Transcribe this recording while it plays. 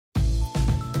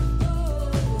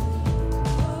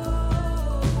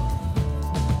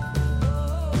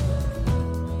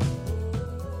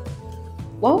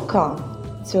Welcome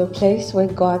to a place where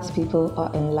God's people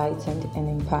are enlightened and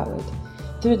empowered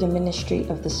through the ministry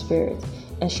of the Spirit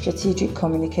and strategic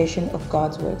communication of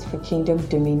God's word for kingdom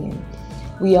dominion.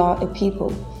 We are a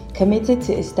people committed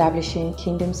to establishing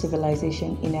kingdom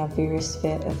civilization in our various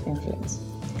spheres of influence.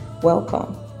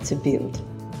 Welcome to Build.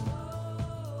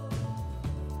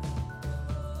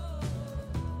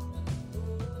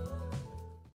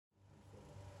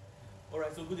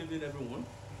 Alright, so good evening everyone.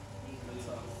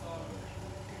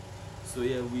 So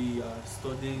we are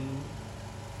studying,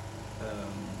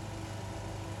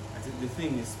 I think the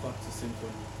thing is back to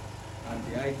Symphony, and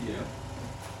the idea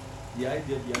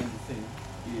behind the thing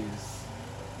is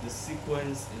the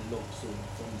sequence in love. So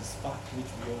from the spark, which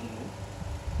we all know,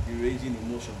 the raging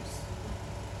emotions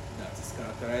that is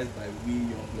characterized by we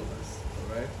young lovers,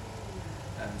 alright?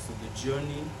 And so the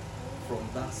journey from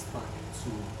that spark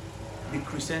to the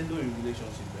crescendo in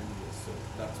relationship anyway, so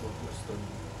that's what we're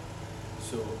studying.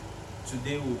 So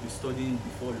today we'll be studying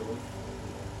Before Love.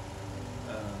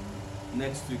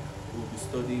 Next week we'll be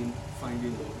studying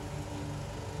Finding Love.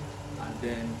 And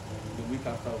then the week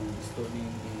after we'll be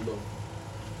studying In Love.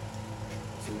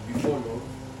 So Before Love,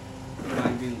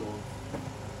 Finding Love,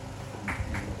 and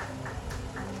In Love.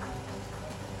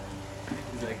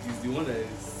 It's like it's the one that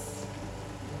is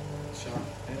sharp.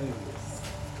 Anyways.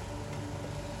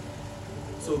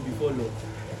 So Before Love,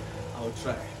 I'll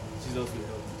try. Jesus will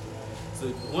help me. So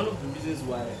one of the reasons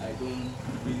why I don't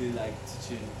really like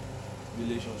teaching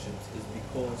relationships is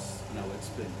because, and I'll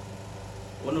explain.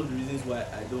 One of the reasons why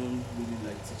I don't really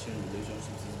like teaching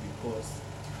relationships is because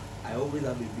I always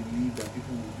have a belief that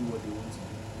people will do what they want to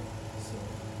do. So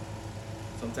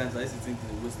sometimes I used to think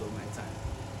it's a waste of my time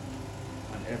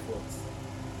and effort.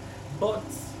 But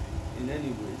in any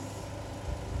ways,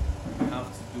 we have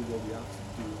to do what we have to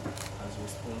do as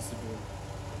responsible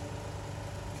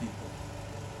people.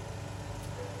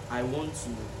 I want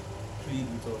to plead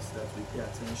with us that we pay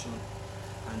attention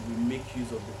and we make use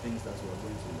of the things that we are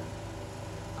going to learn.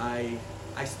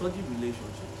 I study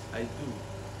relationships. I do.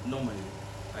 Normally,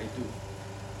 I do.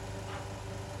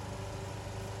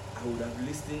 I would have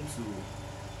listened to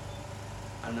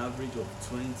an average of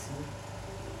 20,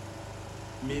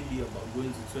 maybe about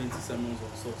going to 20 sermons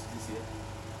on such this year.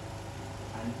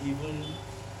 And even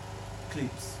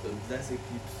clips,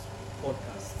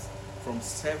 podcasts from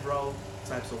several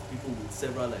types of people with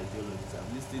several ideologies.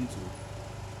 I've listened to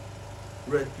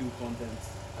red pill content.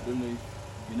 I don't know if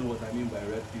you know what I mean by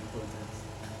red pill content.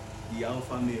 The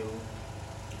alpha male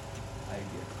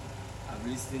idea. I've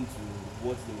listened to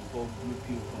what they would call blue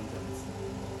pill content.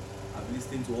 I've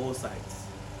listened to all sides.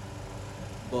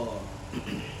 But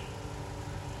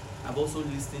I've also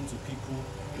listened to people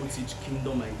who teach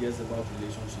kingdom ideas about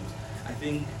relationships. I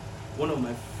think one of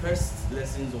my first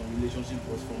lessons on relationship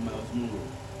was from Miles Monroe.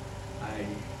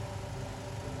 I'm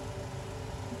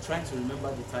trying to remember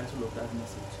the title of that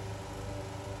message.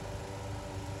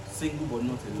 Single but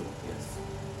not alone, yes.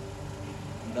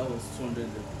 And that was 200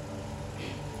 level.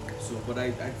 So, but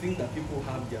I think that people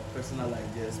have their personal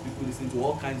ideas. People listen to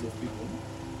all kinds of people.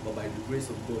 But by the grace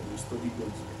of God, we study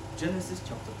God's word. Genesis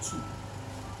chapter 2.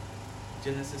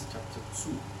 Genesis chapter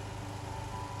 2.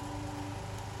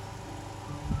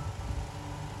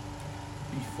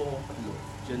 Before Love.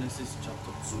 Genesis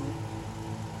chapter 2.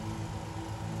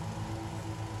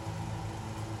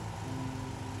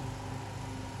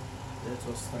 Let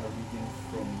us start reading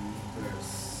from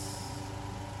verse.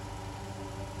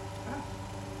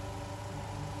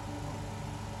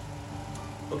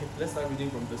 Okay, let's start reading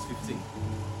from verse 15.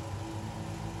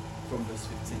 From verse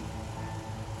 15.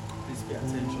 Please pay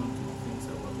attention to the things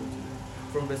that we're going to do.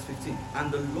 From verse 15.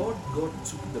 And the Lord God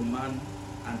took the man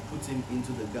and put him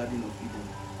into the Garden of Eden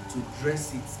to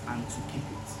dress it and to keep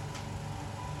it.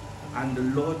 And the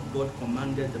Lord God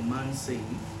commanded the man,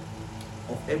 saying,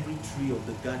 of every tree of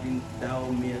the garden thou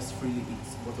mayest freely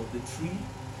eat, but of the tree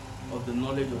of the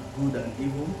knowledge of good and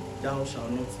evil thou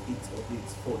shalt not eat of it.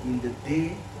 For in the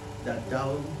day that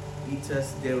thou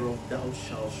eatest thereof thou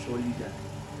shalt surely die.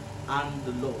 And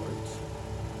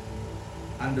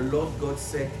the Lord God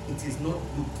said, it is not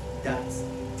good that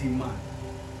the man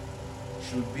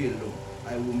should be alone.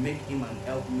 I will make him an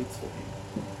helpmeet for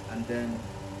him. And then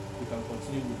we can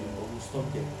continue with him, but we'll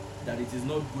stop there. That it is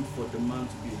not good for the man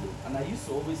to be alone. And I used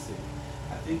to always say,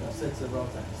 I think I've said several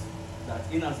times, that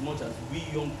in as much as we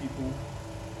young people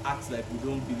act like we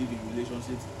don't believe in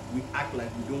relationships, we act like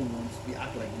we don't want, we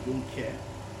act like we don't care,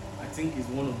 I think is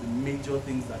one of the major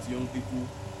things that young people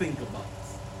think about.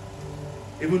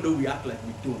 Even though we act like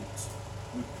we don't.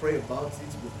 We pray about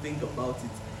it, we think about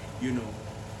it. You know,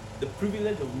 the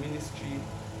privilege of ministry,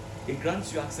 it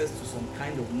grants you access to some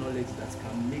kind of knowledge that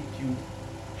can make you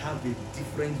have a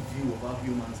different view of how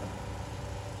humans are.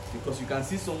 Because you can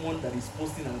see someone that is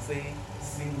posting and saying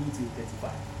single till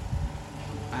 35,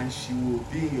 and she will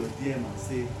be in your DM and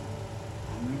say,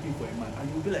 I'm looking for a man, and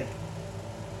you'll be like,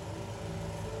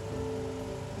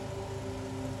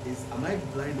 am I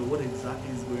blind or what exactly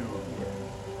is going on here?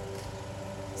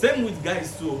 Same with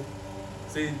guys too,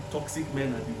 say toxic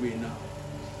men are the way now,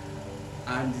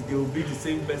 and they will be the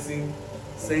same person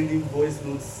sending voice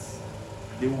notes.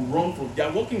 They will run from, they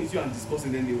are working with you and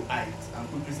discussing, then they will hide and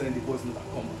quickly send the voice note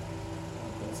and come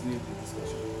and continue the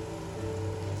discussion.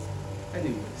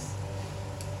 Anyways,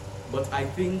 but I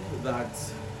think that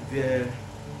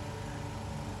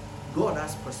God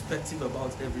has perspective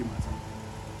about every matter.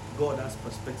 God has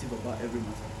perspective about every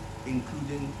matter,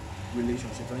 including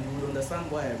relationships. And you would understand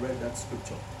why I read that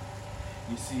scripture.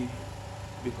 You see,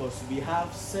 because we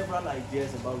have several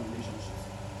ideas about relationships.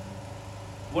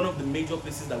 One of the major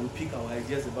places that we pick our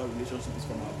ideas about relationships is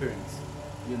from our parents.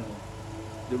 You know,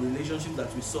 the relationship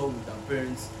that we saw with our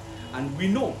parents. And we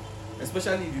know,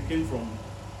 especially if you came from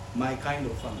my kind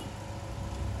of family,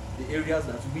 the areas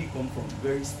that we come from,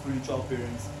 very spiritual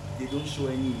parents, they don't show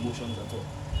any emotions at all.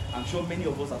 I'm sure many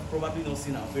of us have probably not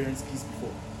seen our parents kiss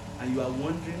before, and you are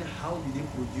wondering, how did they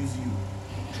produce you?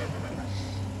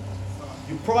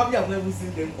 You probably have never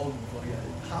seen them hug before.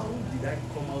 Yeah. How did I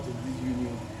come out of this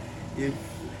union if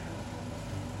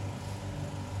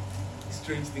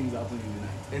strange things happen in the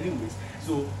night? Anyways,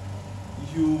 so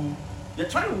you're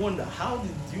trying to wonder, how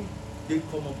did they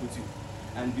come up with you?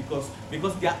 And because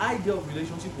their idea of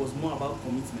relationship was more about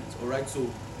commitment, all right? So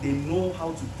they know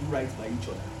how to do right by each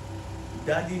other.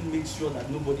 Daddy makes sure that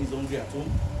nobody is hungry at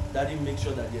home. Daddy makes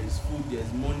sure that there is food, there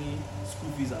is money,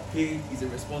 school fees are paid. He's a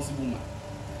responsible man.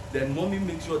 Then mommy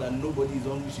makes sure that nobody is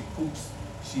hungry. She cooks,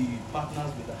 she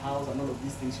partners with the house and all of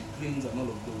these things. She cleans and all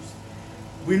of those.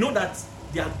 We know that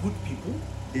they are good people.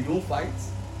 They don't fight.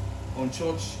 On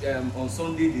church, on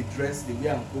Sunday, they dress, they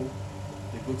wear and go.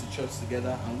 They go to church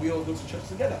together, and we all go to church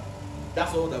together.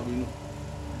 That's all that we know.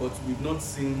 But we've not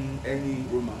seen any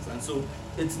romance. And so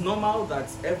it's normal that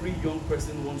every young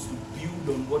person wants to build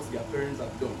on what their parents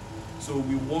have done. So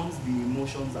we want the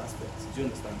emotions aspect. Do you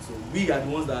understand? So we are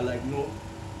the ones that are like, no,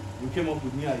 we came up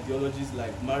with new ideologies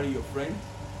like marry your friend,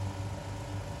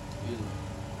 you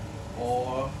know,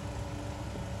 or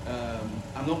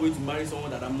I'm not going to marry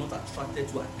someone that I'm not attracted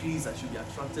to. At least I should be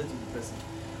attracted to the person.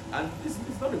 And it's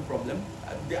not a problem.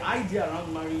 The idea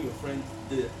around marrying your friend,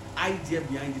 the idea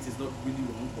behind it is not really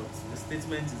wrong, but the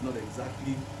statement is not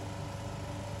exactly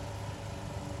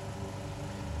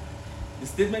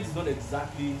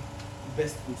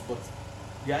best put, but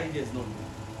the idea is not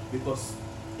wrong. Because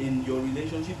in your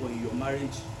relationship or in your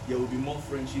marriage, there will be more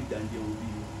friendship than there will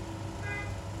be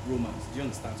romance. Do you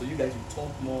understand? So you guys will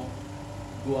talk more,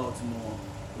 go out more,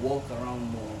 walk around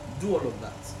more, do all of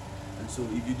that. And so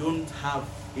if you don't have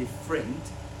a friend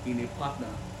in a partner,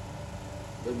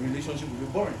 the relationship will be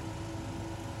boring.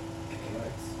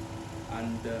 Alright?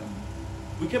 And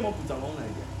we came up with our own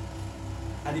idea.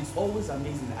 And it's always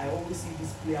amazing. I always see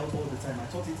this play out all the time. I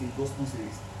taught it in gospel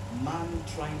series. Man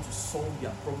trying to solve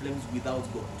their problems without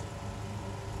God.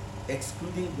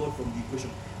 Excluding God from the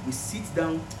equation. We sit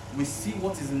down, we see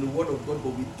what is in the word of God,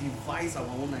 but we devise our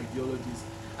own ideologies.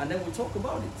 And then we talk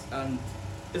about it. And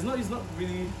it's not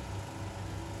really,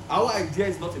 our idea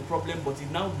is not a problem, but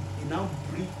it now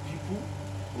breed people.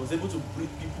 It was able to breed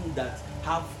people that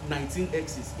have 19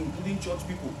 exes, including church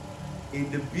people,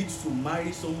 in the bid to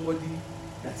marry somebody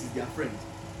that is their friend.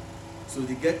 So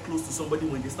they get close to somebody,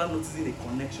 when they start noticing a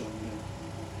connection, you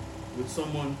know, with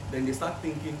someone, then they start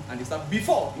thinking, and they start,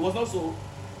 before, it was not so,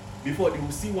 before they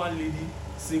will see one lady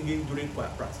singing during choir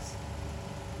practice.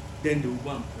 Then they will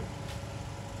go and pray.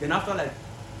 Then after like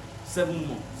 7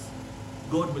 months,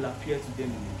 God will appear to them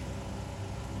in a dream.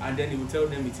 And then he will tell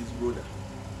them it is Rhoda.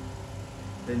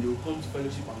 Then they will come to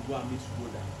fellowship and go and meet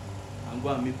Rhoda. And go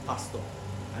and meet pastor.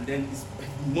 And then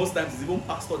most times it's even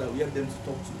pastor that we have them to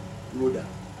talk to Rhoda.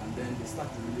 And then they start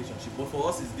the relationship. But for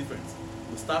us it's different.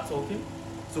 We start talking.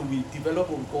 So we develop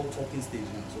what we call talking stage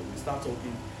now. So we start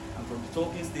talking. And from the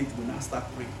talking stage we now start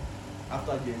praying.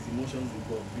 After there's emotions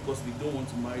involved. Because we don't want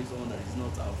to marry someone that is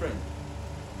not our friend.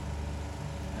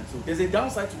 And so there's a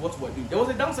downside to what we're doing. There was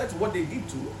a downside to what they did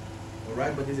too.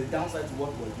 Alright, but there's a downside to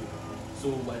what we're doing. So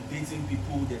we're dating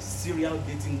people, there's serial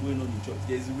dating going on in church.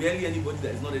 There's rarely anybody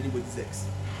that is not anybody's ex.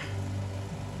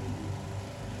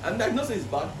 And I'm not saying it's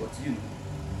bad, but you know,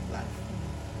 life.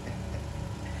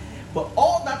 But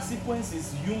all that sequence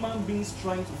is human beings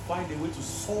trying to find a way to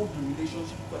solve the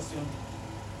relationship question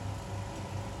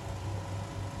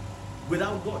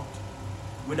without God,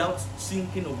 without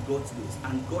thinking of God's ways.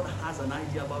 And God has an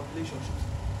idea about relationships.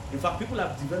 In fact, people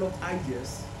have developed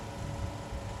ideas.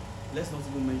 Let's not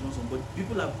even mention some, but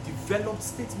people have developed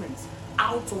statements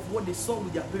out of what they saw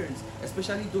with their parents,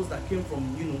 especially those that came from,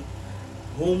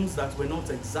 homes that were not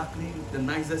exactly the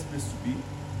nicest place to be.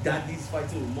 Daddy is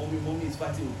fighting with mommy, mommy is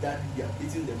fighting with daddy, they are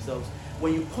beating themselves.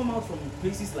 When you come out from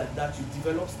places like that, you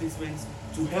develop statements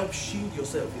to help shield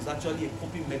yourself. It's actually a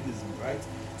coping mechanism, right?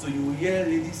 So you will hear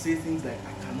ladies say things like,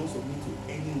 I cannot submit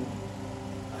to anyone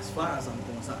as far as I'm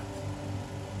concerned.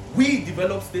 We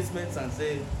develop statements and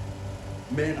say,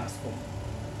 men are scum.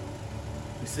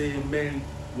 We say men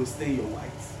will stain your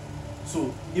white.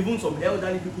 So even some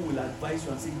elderly people will advise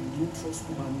you and say, you don't trust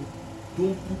woman,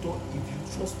 don't put on, if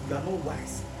you trust, you are not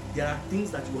wise. There are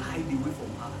things that you hide away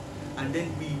from her. And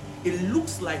then it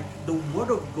looks like the word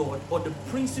of God or the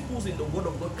principles in the word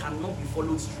of God cannot be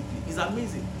followed strictly. It's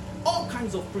amazing. All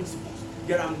kinds of principles.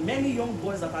 There are many young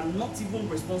boys that are not even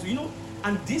responsible.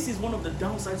 And this is one of the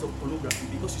downsides of pornography,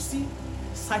 because you see,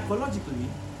 psychologically,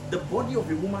 the body of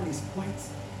a woman is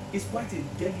quite a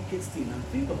delicate thing. And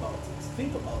think about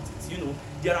it.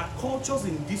 There are cultures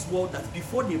in this world that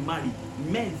before they marry,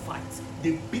 men fight.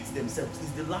 They beat themselves.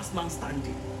 It's the last man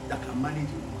standing that can manage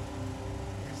a woman.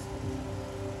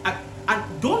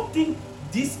 And don't think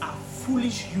these are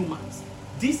foolish humans.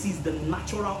 This is the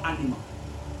natural animal.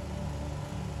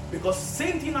 Because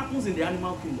same thing happens in the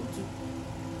animal kingdom too.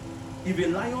 If a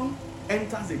lion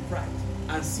enters a pride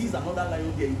and sees another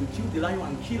lion there, he will kill the lion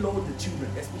and kill all the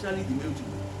children, especially the male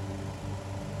children.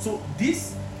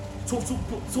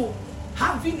 So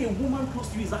having a woman close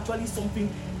to you is actually something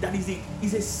that is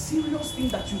a serious thing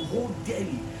that you hold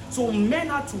dearly. So men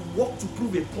had to work to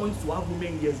prove a point to have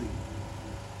women years ago.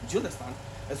 Do you understand?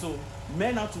 And so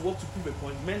men had to work to prove a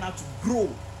point. Men had to grow.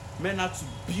 Men had to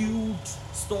build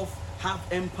stuff, have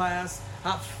empires,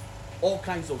 have all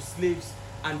kinds of slaves.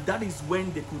 And that is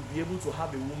when they could be able to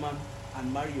have a woman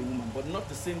and marry a woman. But not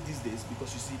the same these days,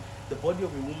 because you see, the body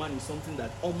of a woman is something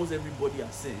that almost everybody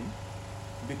has seen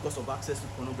because of access to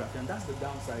pornography. And that's the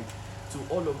downside to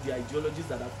all of the ideologies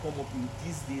that have come up in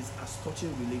these days as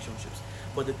touching relationships.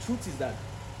 But the truth is that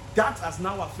has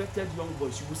now affected young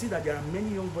boys. You will see that there are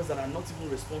many young boys that are not even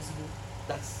responsible.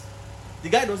 That's the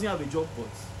guy doesn't have a job, but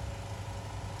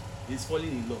he's falling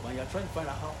in love, and you're trying to find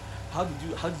out how did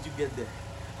you get there?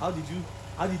 How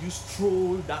did you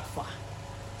stroll that far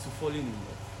to falling in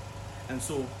love? And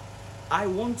so I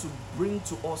want to bring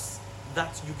to us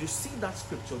that you see that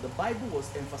scripture. The Bible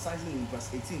was emphasizing in verse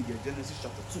 18 there, Genesis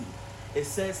chapter 2. It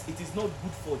says it is not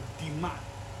good for the man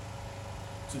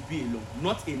to be alone.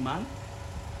 Not a man,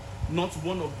 not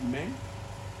one of the men.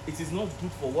 It is not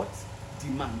good for what? The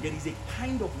man. There is a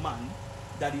kind of man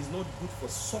that is not good for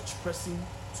such person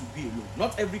to be alone.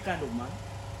 Not every kind of man,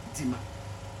 the man.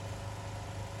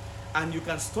 And you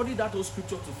can study that whole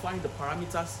scripture to find the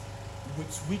parameters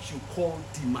with which you call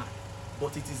the man.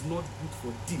 But it is not good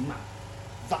for the man,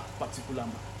 that particular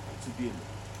man, to be alone.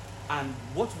 And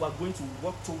what we are going to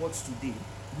work towards today,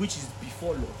 which is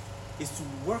before love, is to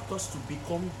work us to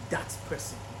become that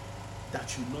person that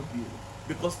should not be alone.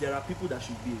 Because there are people that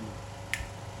should be alone.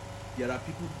 There are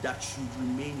people that should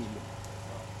remain alone.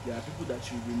 There are people that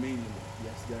should remain alone.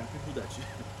 Yes, there are people that should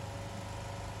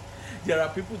there are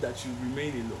people that should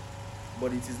remain alone.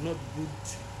 But it is not good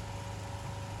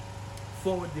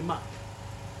for the man.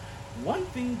 One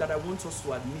thing that I want us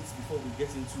to admit before we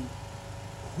get into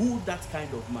who that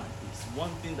kind of man is, one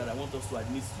thing that I want us to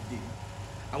admit today,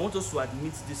 I want us to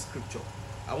admit this scripture.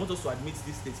 I want us to admit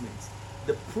this statement.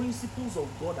 The principles of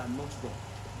God are not wrong.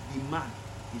 The man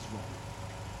is wrong.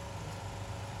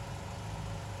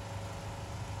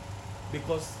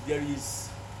 Because there is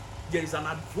an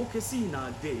advocacy in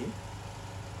our day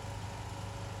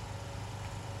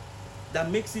that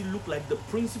makes it look like the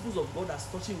principles of God as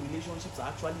touching relationships are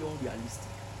actually unrealistic.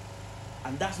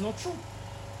 And that's not true.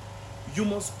 You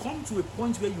must come to a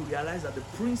point where you realize that the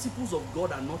principles of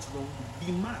God are not wrong.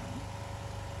 The man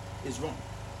is wrong.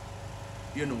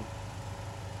 There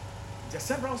are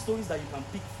several stories that you can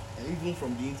pick, even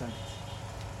from the internet.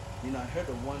 I heard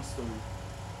of one story.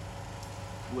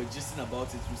 We were gisting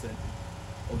about it recently,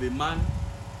 of a man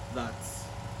that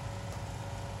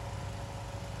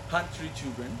had 3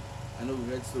 children. I know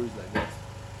we read stories like that.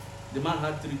 The man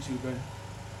had 3 children,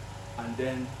 and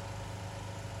then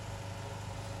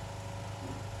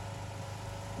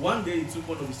one day he took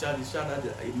one of his child. His child had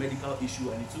a medical issue,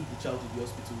 and he took the child to the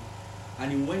hospital,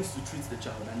 and he went to treat the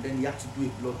child, and then he had to do a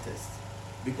blood test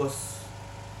because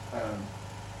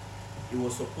he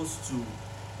was supposed to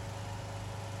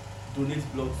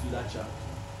donate blood to that child.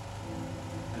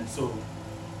 And so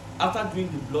after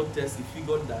doing the blood test, he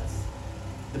figured that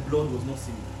the blood was not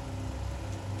similar.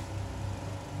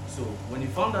 So when he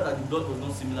found out that the blood was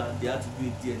not similar, they had to do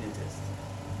a DNA test.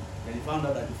 Then he found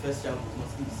out that the first child was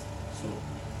not his. So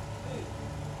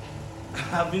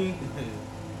having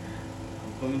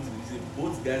I'm coming to this,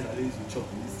 both guys are ready to chop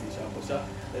in this station. But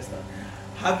let's start.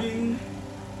 Having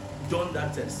done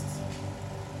that test,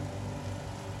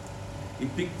 he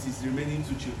picked his remaining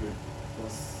 2 children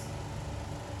because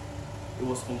he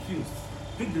was confused.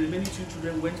 Picked the remaining 2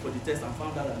 children, went for the test and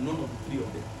found out that none of the 3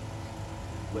 of them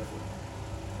were for him.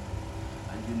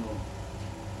 And you know,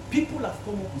 people have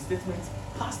come up with statements,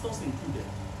 pastors included,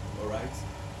 all right,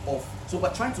 so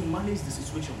we're trying to manage the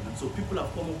situation. And so people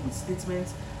have come up with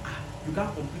statements, you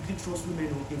can't completely trust women.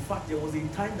 In fact, there was a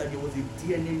time that there was a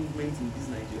DNA movement in this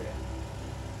Nigeria.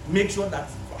 Make sure that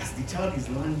as the child is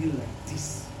landing like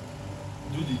this,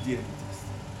 do the DNA test.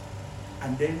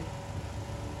 And then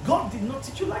God did not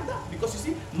teach you like that, because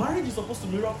you see, marriage is supposed to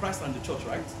mirror Christ and the church,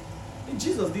 right? And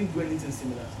Jesus didn't do anything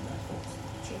similar to that for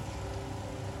the church.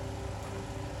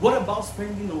 What about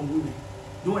spending on women?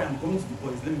 Don't worry, I'm going to the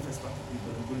boys. Let me first start with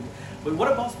people. I'm going there. But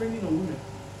what about spending on women?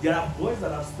 There are boys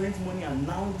that have spent money, and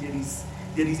now there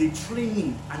is a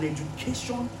training and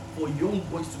education for young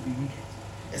boys to be wicked.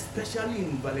 Especially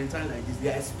in Valentine like this. They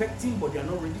are expecting, but they are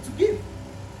not ready to give.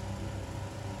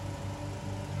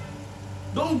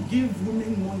 Don't give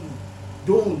women money.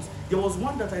 Don't. There was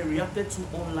one that I reacted to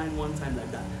online one time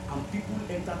like that, and people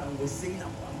entered and were saying,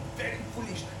 I'm very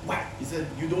foolish. Why? He said,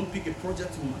 you don't pick a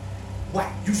project woman.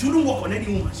 Why? You shouldn't work on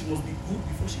any woman. She must be good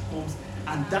before she comes.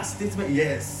 And that statement,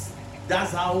 yes,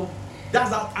 that's how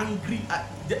angry.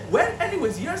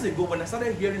 Anyways, years ago, when I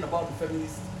started hearing about the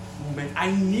feminist movement,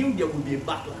 I knew there would be a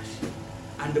backlash,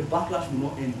 and the backlash will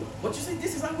not end well. But you see,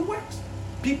 this is how it works.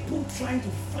 People trying to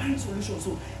find solutions,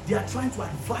 so they are trying to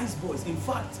advise boys. In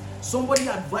fact, somebody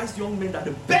advised young men that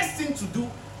the best thing to do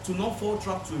to not fall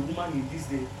trap to a woman in this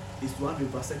day is to have a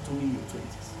vasectomy in your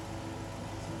 20s.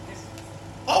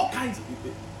 All kinds of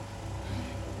people.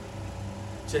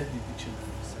 Check the dictionary.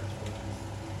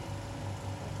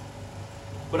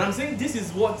 But I'm saying this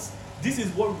is what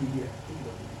we hear.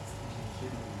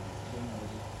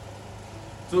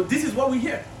 So this is what we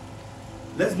hear.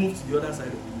 Let's move to the other side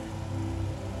of it.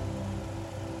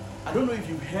 I don't know if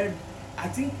you've heard, I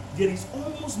think there is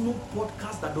almost no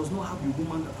podcast that does not have a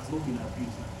woman that has not been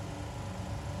abused.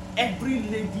 Every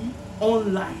lady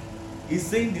online is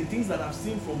saying the things that I've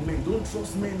seen from men. Don't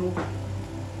trust men over.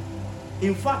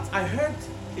 In fact, I heard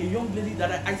a young lady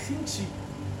that I think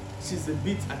she's a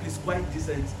bit, at least quite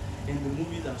decent in the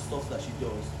movies and stuff that she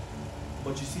does.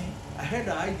 But you see, I heard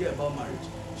her idea about marriage.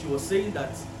 She was saying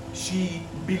that she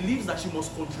believes that she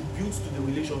must contribute to the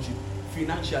relationship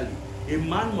financially. A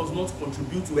man must not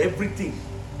contribute to everything.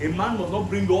 A man must not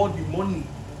bring all the money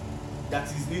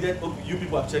that is needed. Oh, you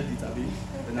people have checked it, have you?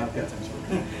 Now pay attention.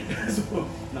 So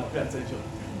now pay attention.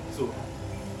 So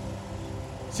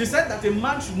she said that a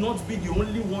man should not be the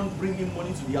only one bringing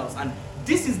money to the house, and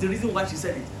this is the reason why she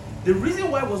said it. The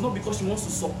reason why was not because she wants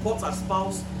to support her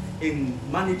spouse in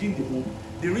managing the home.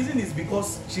 The reason is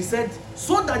because she said,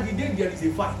 so that the day there is a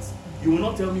fight, you will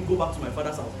not tell me go back to my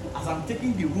father's house. As I'm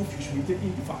taking the roof, you should be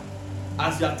taking the fan.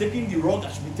 As you are taking the rug,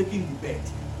 I should be taking the bed.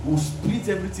 We'll split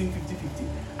everything 50-50.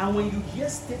 And when you hear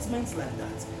statements like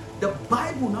that, the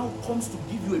Bible now comes to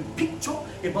give you a picture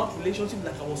about relationship,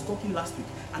 like I was talking last week.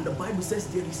 And the Bible says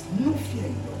there is no fear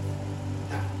in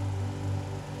love.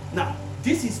 Now,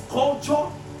 this is culture,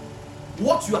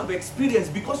 what you have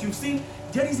experienced, because you've seen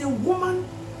there is a woman,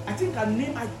 I think her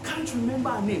name, I can't remember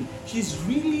her name. She's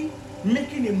really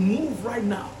making a move right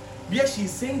now, where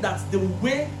she's saying that the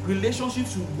way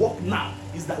relationships should work now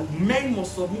is that men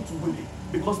must submit to women,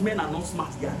 because men are not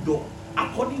smart, they are dull.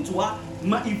 According to her,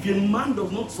 if a man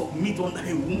does not submit under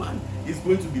a woman, it's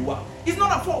going to be wild. It's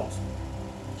not her fault.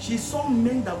 She saw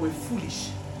men that were foolish,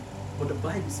 but the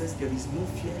Bible says there is no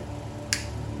fear.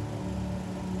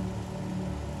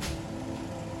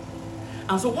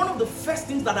 And so one of the first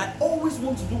things that I always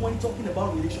want to do when talking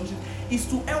about relationships is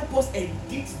to help us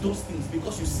edit those things,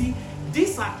 because you see,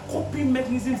 these are coping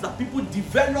mechanisms that people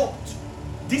developed.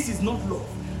 This is not love.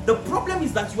 The problem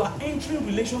is that you are entering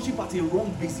relationship at a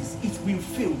wrong basis. It will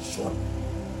fail, surely.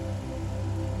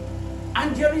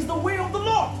 And there is the way of the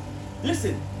Lord.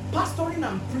 Listen, pastoring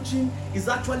and preaching is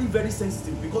actually very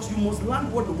sensitive, because you must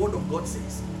learn what the word of God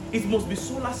says. It must be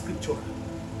sola scriptura.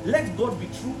 Let God be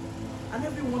true and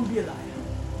everyone be a liar.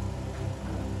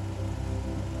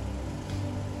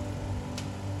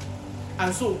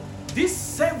 And so these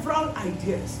several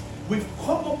ideas, we've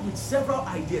come up with several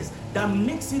ideas that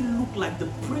makes it look like the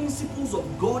principles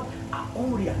of God are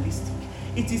unrealistic.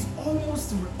 It is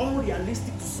almost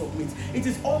unrealistic to submit. It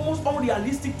is almost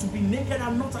unrealistic to be naked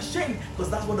and not ashamed,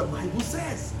 because that's what the Bible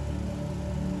says.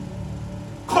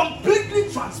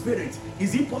 Completely transparent.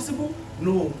 Is it possible?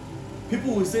 No.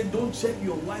 People will say, don't check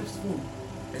your wife's phone,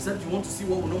 except you want to see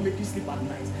what will not make you sleep at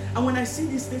night. And when I see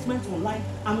these statements online,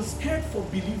 I'm scared for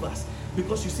believers,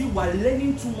 because you see, we're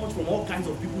learning too much from all kinds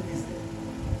of people these days.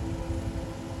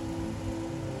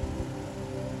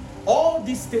 All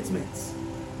these statements,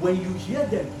 when you hear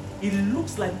them, it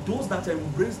looks like those that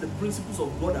embrace the principles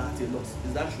of God are at a loss.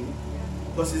 Is that true?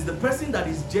 Because it's the person that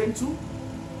is gentle,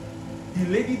 the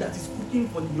lady that is cooking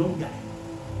for the young guy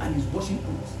and is washing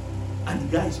clothes, and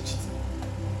the guy is cheating.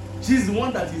 She's the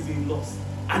one that is in loss.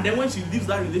 And then when she leaves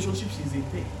that relationship, she's in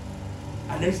pain.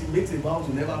 And then she makes a vow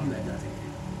to never be like that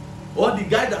again. Or the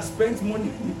guy that spent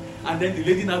money, and then the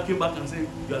lady now came back and said,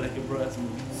 you are like a brother to me.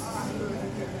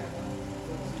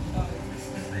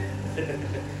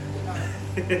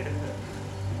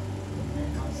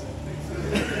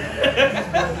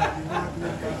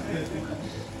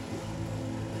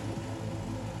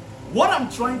 What I'm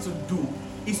trying to do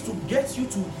is to get you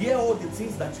to hear all the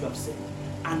things that you have said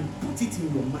and put it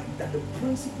in your mind that the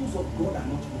principles of God are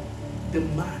not wrong. The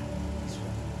man is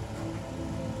wrong.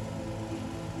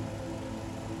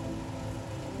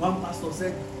 One pastor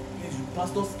said,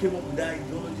 pastors came up with that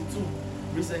ideology too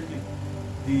recently,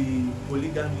 the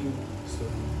polygamy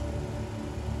story.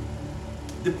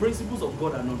 The principles of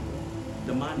God are not wrong.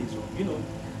 The man is wrong. You know,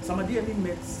 somebody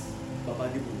met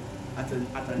Babadibo at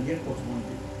an airport one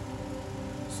day.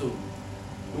 So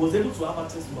he was able to have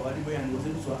access to Babadibo and he was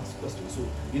able to ask questions. So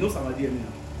you know somebody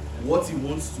now. What he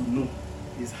wants to know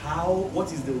is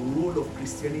what is the role of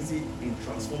Christianity in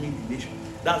transforming the nation.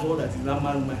 That's all that is in that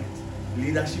man's mind.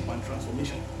 Leadership and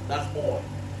transformation. That's all.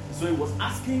 So he was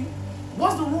asking,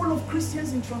 what's the role of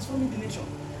Christians in transforming the nation?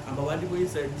 And Babadibo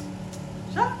said,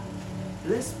 sure,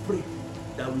 let's pray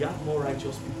that we have more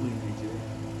righteous people in Nigeria.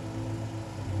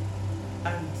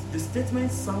 And the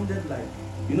statement sounded like,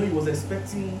 you know, he was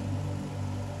expecting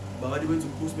Babadibo to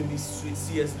quote maybe sweet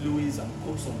C.S. Lewis and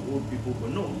quote some old people,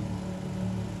 but no.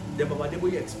 Then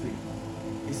Babadibo explained.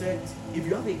 He said, if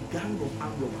you have a gang of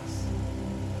armed robbers,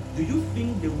 do you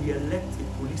think they will elect a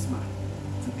policeman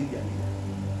to be their leader?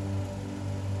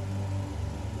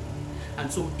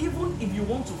 And so even if you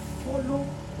want to follow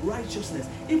righteousness,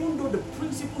 even though the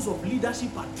principles of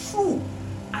leadership are true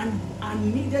and are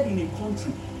needed in a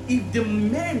country, if the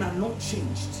men are not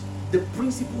changed, the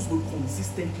principles will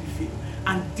consistently fail.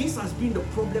 And this has been the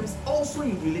problems also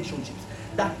in relationships,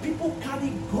 that people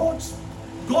carry God's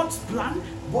plan,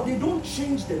 but they don't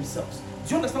change themselves. Do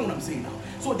you understand what I'm saying now?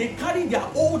 So they carry their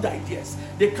old ideas,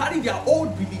 they carry their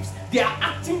old beliefs, they are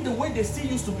acting the way they still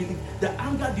used to believe. The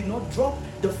anger did not drop,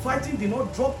 the fighting did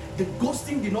not drop, the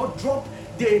ghosting did not drop.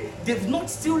 They've not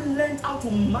still learned how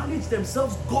to manage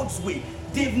themselves God's way.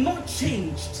 They've not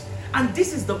changed. And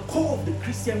this is the core of the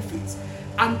Christian faith.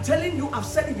 I'm telling you, I've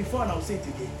said it before and I'll say it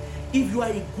again. If you are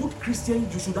a good Christian,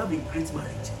 you should have a great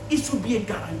marriage. It should be a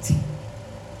guarantee.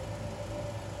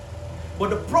 But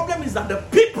the problem is that the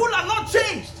people are not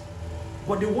changed.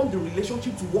 But they want the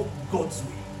relationship to work God's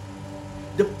way.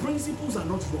 The principles are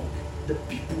not wrong. The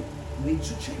people need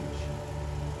to change.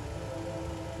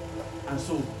 And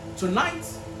so, tonight,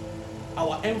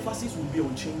 our emphasis will be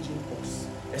on changing us.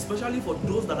 Especially for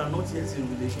those that are not yet in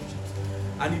relationships.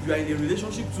 And if you are in a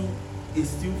relationship too, it's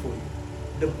still for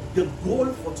you. The goal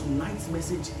for tonight's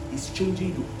message is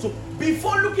changing you. So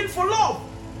before looking for love,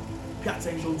 pay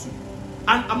attention to you.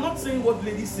 And I'm not saying what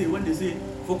ladies say when they say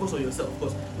focus on yourself.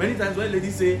 Because many times when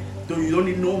ladies say you don't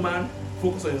need no man,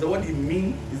 focus on yourself, what they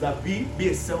mean is that be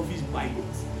a selfish bigot.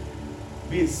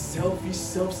 Be a selfish,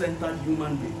 self-centered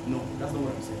human being. No, that's not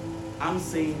what I'm saying. I'm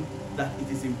saying that it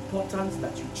is important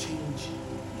that you change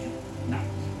you. Now,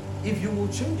 if you will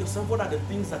change yourself, what are the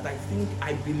things that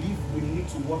I believe we need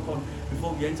to work on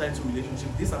before we enter into a relationship?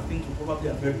 These are things you probably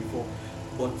have heard before,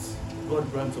 but God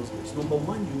grants us grace. Number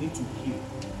one, you need to heal.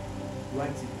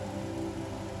 Write it down.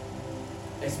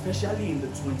 Especially in the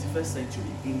 21st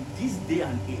century, in this day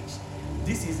and age,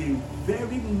 this is a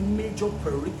very major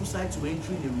prerequisite to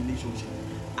entering a relationship.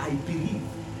 I believe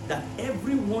that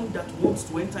everyone that wants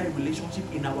to enter a relationship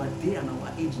in our day and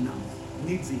our age now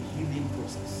needs a healing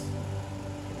process.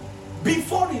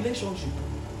 Before relationship,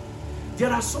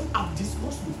 there are some I've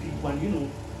discussed with people, and you know,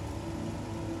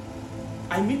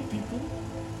 I meet people,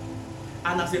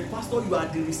 and as a pastor, you are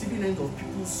the receiving end of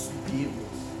people's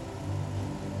behaviors,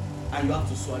 and you have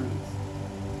to swallow it.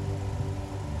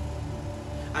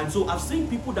 And so I've seen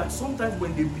people that sometimes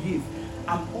when they behave,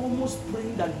 I'm almost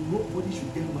praying that nobody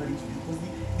should get married to this, because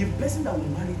the person that will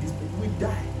marry this person will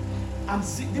die.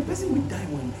 The person will die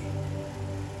one day.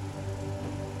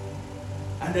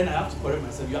 And then I have to correct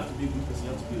myself. You have to be a good person.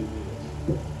 You have to be a good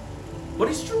person. But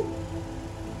it's true.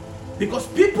 Because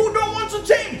people don't want to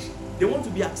change. They want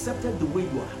to be accepted the way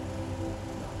you are.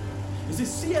 You see,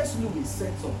 C.S. Lewis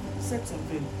said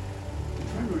something. I'm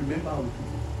trying to remember how it was.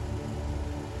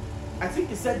 I think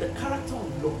he said the character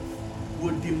of love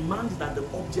will demand that the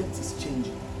object is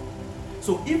changing.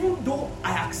 So even though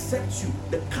I accept you,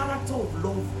 the character of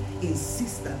love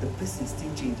insists that the person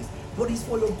still changes. But it's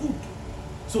for your good.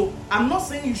 So I'm not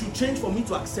saying you should change for me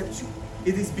to accept you.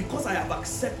 It is because I have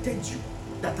accepted you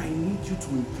that I need you to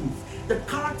improve. The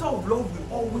character of love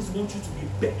will always want you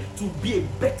to be a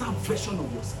better version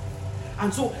of yourself.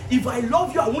 And so if I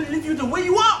love you, I won't leave you the way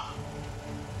you are.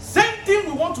 Same thing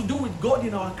we want to do with God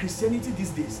in our Christianity these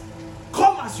days.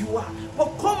 Come as you are.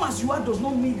 But come as you are does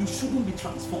not mean you shouldn't be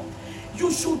transformed.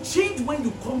 You should change when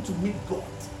you come to meet God.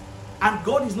 And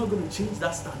God is not going to change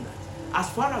that standard. As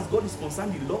far as God is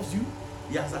concerned, He loves you.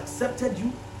 He has accepted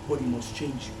you, but He must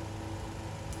change you.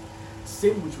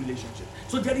 Same with relationship.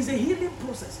 So there is a healing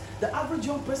process. The average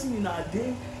young person in our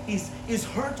day is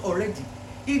hurt already,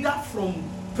 either from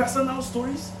personal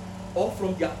stories, or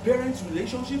from their parents'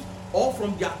 relationships, or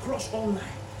from their crush online,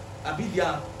 I mean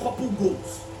their couple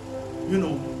goals. You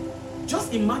know,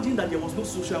 just imagine that there was no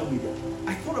social media.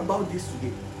 I thought about this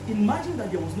today. Imagine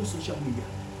that there was no social media.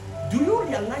 Do you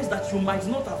realize that you might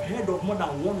not have heard of more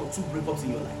than 1 or 2 breakups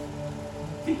in your life?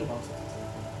 Think about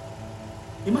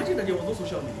it. Imagine that there was no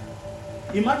social media.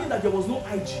 Imagine that there was no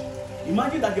IG.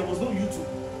 Imagine that there was no YouTube.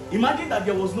 Imagine that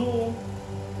there was no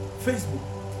Facebook.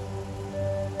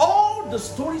 All the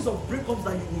stories of breakups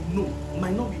that you would know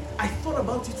might not be. I thought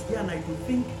about it today and I could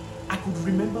think, I could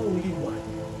remember only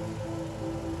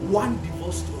one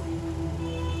divorce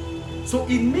story. So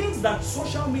it means that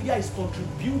social media is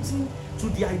contributing to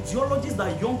the ideologies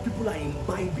that young people are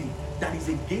imbibing that is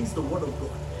against the word of God.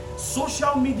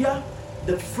 Social media,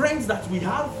 the friends that we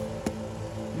have,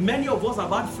 many of us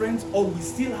have had friends, or we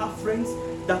still have friends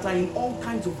that are in all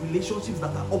kinds of relationships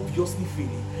that are obviously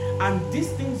failing. And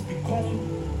these things become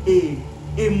a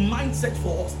mindset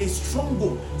for us, a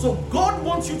stronghold. So God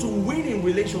wants you to win in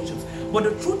relationships. But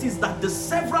the truth is that the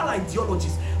several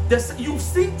ideologies, you've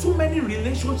seen too many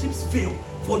relationships fail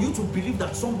for you to believe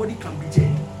that somebody can be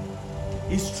changed.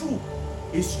 It's true.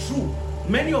 It's true.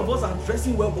 Many of us are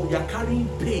dressing well, but we are carrying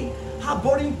pain.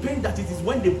 Harboring pain that it is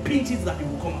when they pinch it that it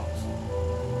will come out.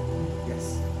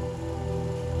 Yes.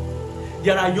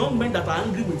 There are young men that are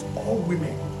angry with all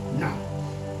women now.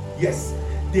 Yes.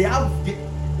 They have...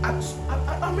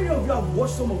 how many of you have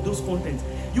watched some of those contents?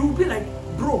 You will be like,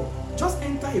 bro, just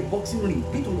enter a boxing ring,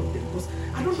 beat all of them, because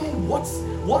I don't know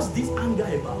what's this anger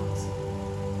about.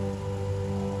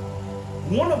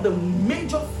 One of the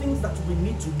major things that we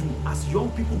need to do as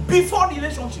young people before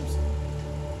relationships,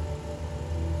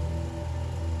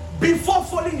 before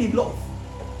falling in love,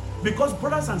 because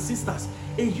brothers and sisters,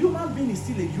 a human being is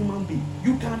still a human being.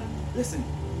 You can listen.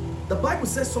 The Bible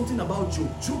says something about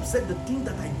Job. Job said, the thing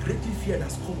that I greatly feared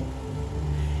has come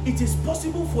up. It is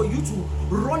possible for you to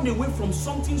run away from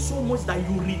something so much that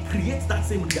you recreate that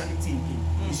same reality again.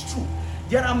 It's true.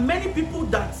 There are many people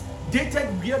that dated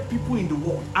weird people in the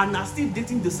world and are still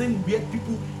dating the same weird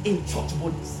people in church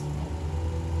bodies.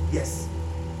 Yes.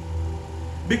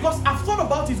 Because I've thought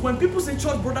about it. When people say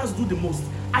church brothers do the most,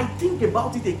 I think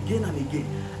about it again and again.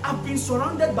 I've been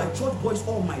surrounded by church boys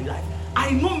all my life.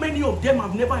 I know many of them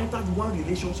have never entered one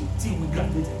relationship till we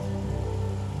graduated.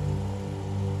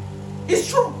 It's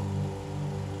true.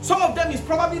 Some of them is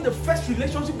probably the first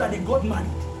relationship that they got married.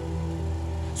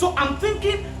 So I'm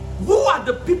thinking, who are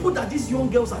the people that these young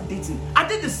girls are dating? Are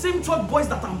they the same church boys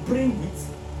that I'm praying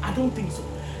with? I don't think so.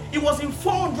 It was in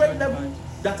 400 level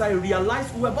that I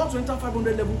realized, we were about to enter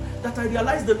 500 level, that I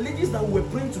realized the ladies that we were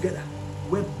praying together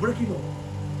were breaking up.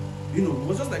 You know, it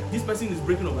was just like, this person is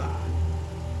breaking up.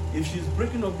 If she's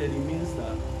breaking up, then it means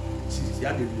that she's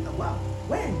wow.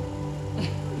 When?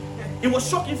 It was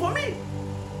shocking for me.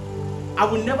 I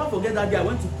will never forget that day I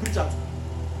went to preach at,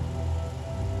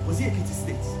 was it Ekiti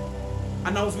State?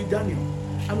 And I was with Daniel,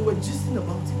 and we were gisting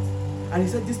about it. And he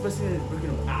said, this person is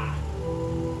breaking up.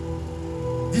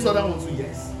 This other one too,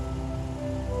 yes.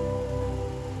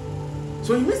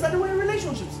 So it means that they were in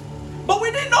relationships. But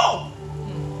we didn't know.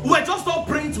 We were just all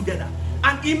praying together.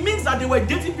 And it means that they were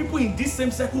dating people in this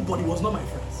same circle, but it was not my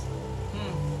friends.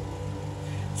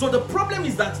 So the problem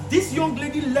is that this young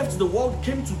lady left the world,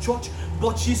 came to church,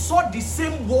 but she saw the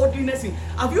same worldliness in.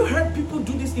 Have you heard people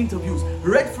do these interviews?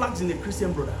 Red flags in a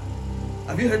Christian brother.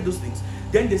 Have you heard those things?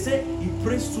 Then they say he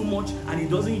prays too much and he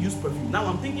doesn't use perfume. Now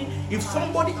I'm thinking, if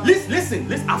somebody,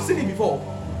 listen, I've seen it before.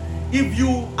 If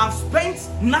you have spent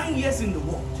 9 years in the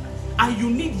world and you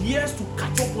need years to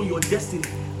catch up on your destiny,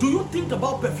 do you think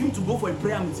about perfume to go for a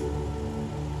prayer meeting?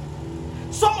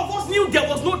 Some of us knew there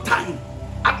was no time.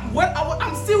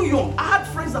 I'm still young. I had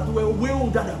friends that were way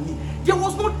older than me. There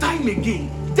was no time again.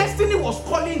 Destiny was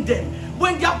calling them.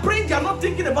 When they are praying, they are not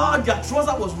thinking about how their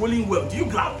trouser was rolling well. Do you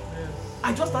grab? Yes.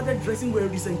 I just started dressing well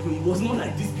recently. It was not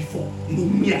like this before.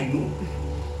 Me, I know.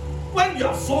 When you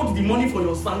have sold the money for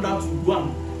your sandal to go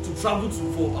and to travel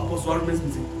to for Apostle Armen's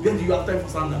meeting, then do you have time for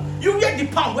sandal? You get the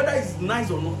pound, whether it's nice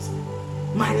or not.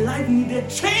 My life needed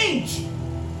change.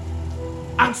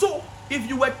 And so, if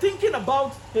you were thinking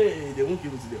about, hey, they won't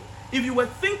give it to them. If you were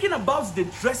thinking about the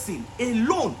dressing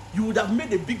alone, you would have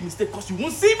made a big mistake because you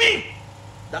won't see me.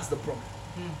 That's the problem.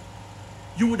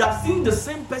 You would have seen the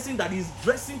same person that is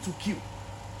dressing to kill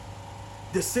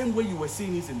the same way you were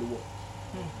seeing it in the world.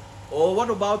 Or what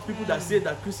about people that say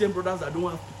that Christian brothers that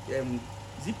don't have,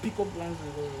 is it pickup lines?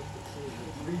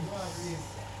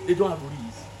 They don't have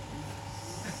reeds.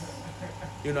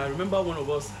 I remember one of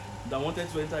us that wanted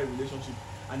to enter a relationship,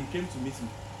 and he came to meet me.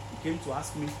 He came to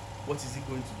ask me, what is he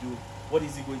going to do? What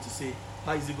is he going to say?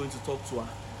 How is he going to talk to her?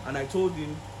 And I told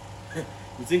him,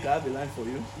 you think I have a line for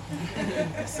you?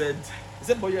 He said,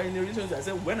 but you're in a relationship. I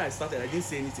said, when I started, I didn't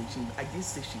say anything. I didn't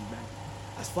say she lied.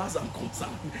 As far as I'm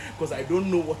concerned, because I don't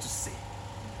know what to say.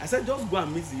 I said, just go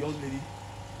and meet the young lady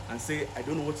and say, I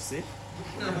don't know what to say.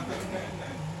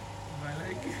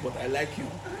 But I like you.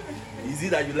 Is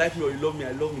it that you like me or you love me?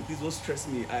 I love me. Please don't stress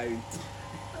me. I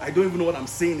don't even know what I'm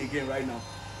saying again right now.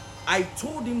 I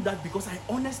told him that because I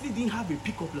honestly didn't have a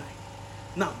pickup line.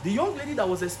 Now, the young lady that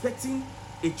was expecting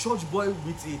a church boy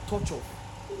with a touch of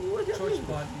church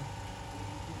body.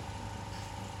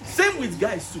 Same with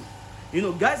guys too.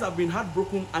 Guys have been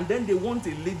heartbroken and then they want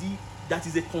a lady that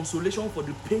is a consolation for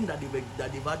the pain that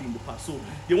they've had in the past. So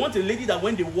they want a lady that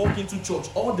when they walk into church,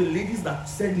 all the ladies that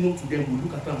said no to them will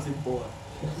look at her and say, boy,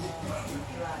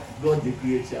 God the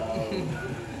creator.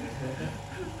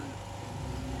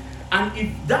 And if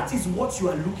that is what you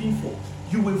are looking for,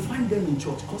 you will find them in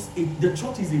church, because the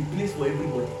church is a place for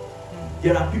everybody.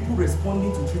 There are people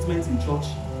responding to treatment in church.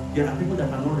 There are people that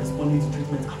are not responding to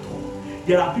treatment at all.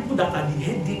 There are people that are the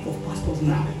headache of pastors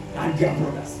now and their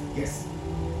brothers. Yes.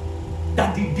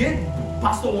 That the day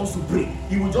pastor wants to pray,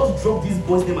 he will just drop this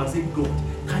boy's name and say, God,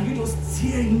 can you just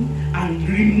tear him and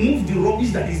remove the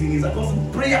rubbish that is in his heart? Because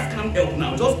prayers can't help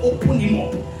now. Just open him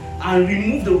up and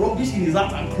remove the rubbish in his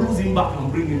heart and close him back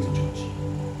and bring him to church.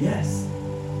 Yes.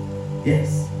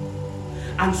 Yes.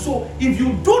 And so, if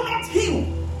you do not heal,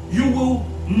 you will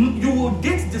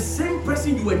date the same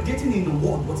person you were dating in the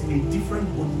world, but in a different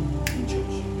body in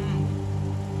church.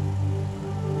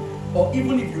 Or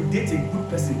even if you date a good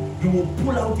person, you will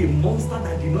pull out a monster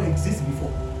that did not exist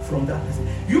before from that person.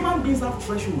 Human beings have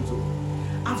thresholds.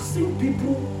 I've seen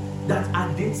people that are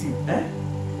dating.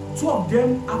 Two of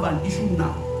them have an issue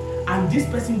now, and this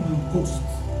person will ghost.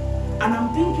 And I'm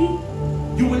thinking,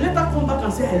 you will later come back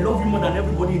and say, I love you more than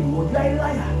everybody in the world. You are a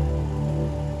liar.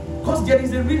 Because there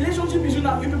is a relationship issue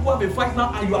now. You people have a fight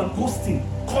now and you are ghosting.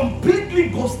 Completely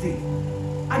ghosting.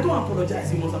 I don't apologize,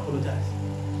 he must apologize.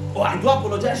 Or I do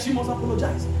apologize, she must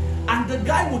apologize. And the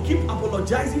guy will keep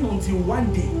apologizing until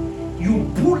one day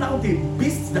you pull out a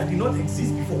beast that did not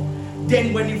exist before.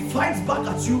 Then when he fights back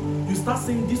at you, you start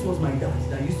saying, this was my dad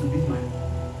that used to beat my mom.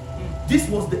 This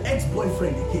was the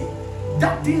ex-boyfriend again.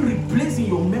 That thing replays in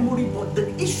your memory, but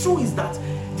the issue is that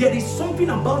there is something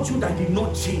about you that did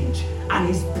not change and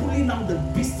is pulling out the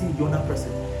beast in the other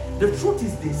person. The truth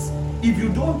is this: if you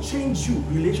don't change you,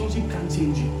 relationship can't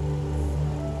change you.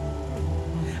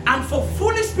 And for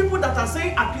foolish people that are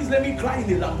saying, at least let me cry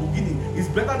in a Lamborghini, it's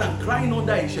better than crying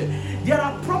under a shed. There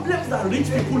are problems that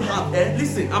rich people have.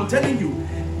 Listen, I'm telling you,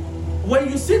 when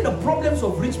you see the problems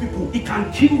of rich people, it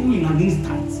can kill you in an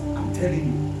instant. I'm telling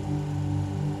you.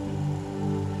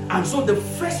 And so the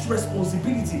first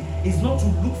responsibility is not to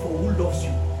look for who loves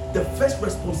you. The first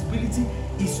responsibility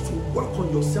is to work on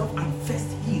yourself and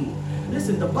first heal.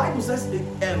 Listen, the Bible says,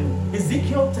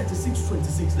 Ezekiel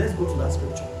 36:26. Let's go to that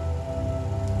scripture.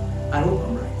 I hope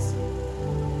I'm right.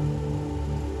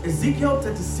 Ezekiel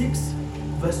 36,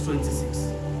 verse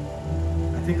 26.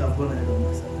 I think I've gone ahead of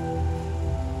myself.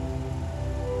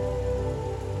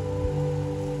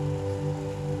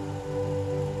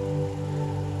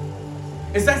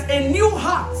 It says, a new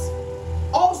heart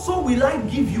also will I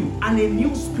give you, and a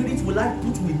new spirit will I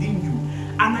put within you.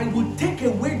 And I will take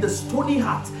away the stony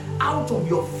heart out of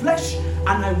your flesh,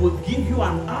 and I will give you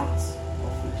an heart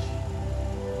of flesh.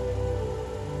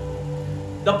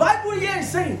 The Bible here is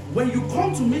saying, when you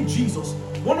come to meet Jesus,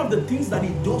 one of the things that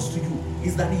he does to you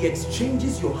is that he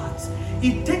exchanges your heart.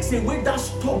 He takes away that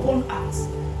stubborn heart,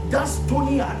 that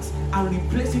stony heart, and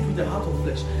replace it with the heart of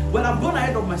flesh. Well, I've gone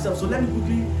ahead of myself, so let me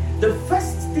quickly The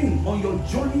first thing on your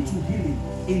journey to healing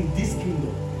in this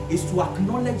kingdom is to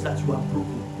acknowledge that you are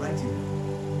broken. Right here.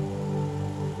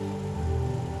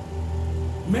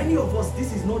 Many of us,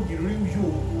 this is not the real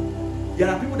you. There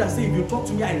are people that say, if you talk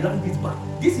to me, I land it back.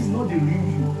 This is not the real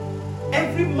you.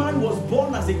 Every man was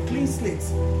born as a clean slate.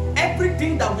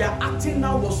 Everything that we are acting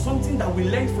now was something that we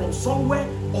learned from somewhere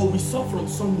or we saw from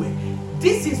somewhere.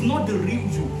 This is not the real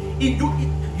you.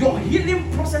 Your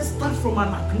healing process starts from an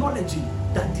acknowledging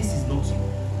that this is not you.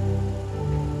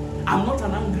 I'm not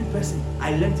an angry person.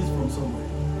 I learned it from somewhere.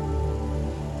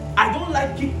 I don't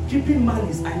like keeping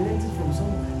malice. I learned it from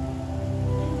somewhere.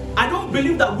 I don't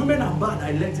believe that women are bad.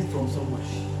 I learned it from somewhere.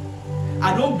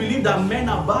 I don't believe that men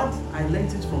are bad. I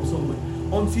learned it from somewhere.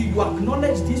 Until you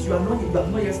acknowledge this, you have not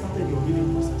yet started your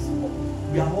healing process.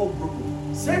 We are all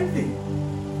broken. Same thing.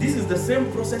 This is the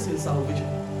same process in salvation.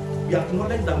 We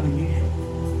acknowledge that we need help.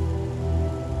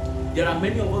 There are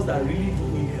many of us that really do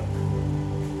need help.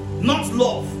 Not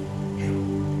love, help.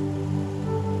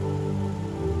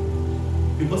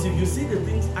 Because if you see the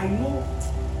things, I know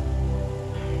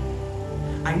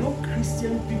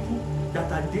Christian people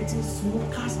that are dating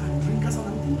smokers and drinkers, and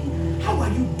I'm thinking, how are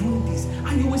you doing this?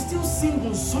 And you will still sing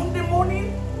on Sunday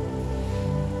morning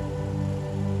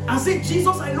and say,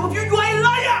 Jesus, I love you. You are a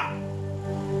liar.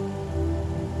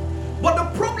 But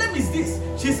the problem is this.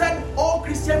 She said, all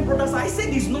Christian brothers. I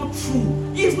said it's not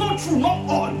true. It's not true, not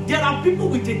all. There are people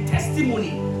with a testimony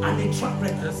and a track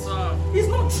record. Yes, sir. It's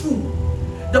not true.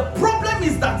 The problem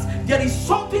is that there is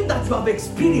something that you have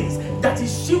experienced that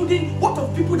is shielding what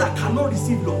of people that cannot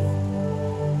receive love.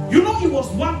 You know, it was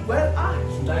one,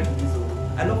 should I do this?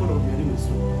 I love all of you anyway,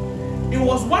 so. It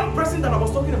was one person that I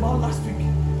was talking about last week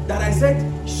that I said,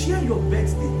 share your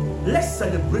birthday. Let's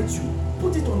celebrate you.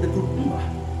 Put it on the group.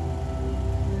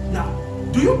 Now,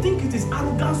 do you think it is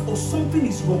arrogance or something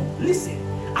is wrong? Listen,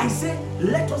 I said,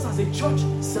 let us as a church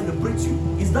celebrate you.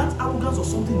 Is that arrogance or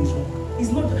something is wrong? It's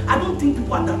not. I don't think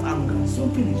people are that arrogant.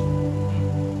 Something is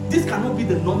wrong. This cannot be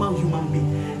the normal human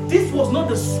being. This was not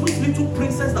the sweet little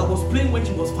princess that was playing when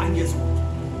she was 5 years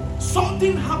old.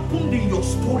 Something happened in your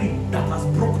story that has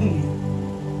broken you.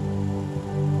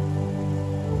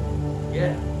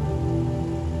 Yeah.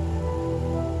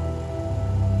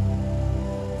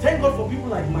 Thank God for people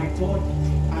like my Todd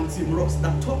and Tim Ross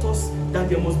that taught us that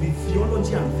there must be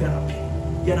theology and therapy.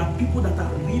 There are people that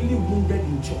are really wounded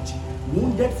in church.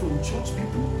 Wounded from church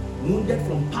people, wounded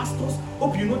from pastors.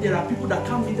 Hope you know there are people that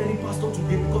can't meet any pastor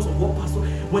today because of what pastor.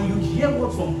 When you hear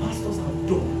what some pastors have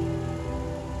done.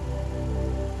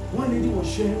 One lady was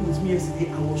sharing with me yesterday,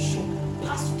 I was shocked.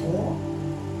 Pastor?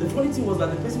 The funny thing was that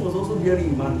the person was also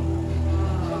bearing Emmanuel.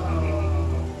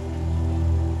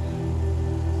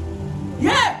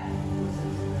 Yeah!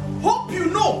 Hope you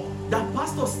know that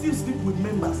pastors still sleep with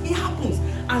members. It happens.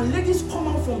 And ladies come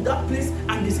out from that place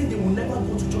and they say they will never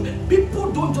go to church.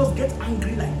 People don't just get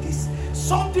angry like this.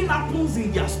 Something happens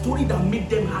in their story that made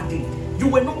them hardened. You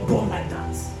were not born like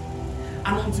that.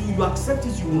 And until you accept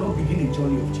it, you will not begin a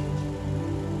journey of change.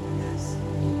 Yes.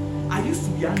 I used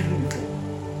to be angry before.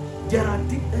 There are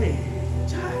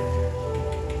child.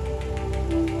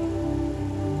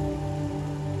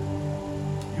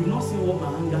 You've not seen what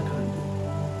my anger can do.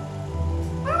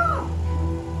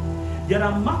 There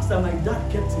are marks that my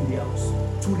dad kept in the house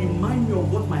to remind me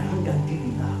of what my anger did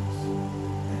in the house.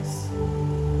 Yes.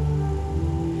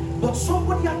 But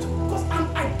somebody had to, because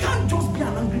I can't just be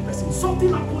an angry person.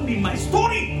 Something happened in my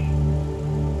story.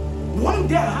 One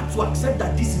day I had to accept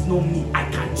that this is not me. I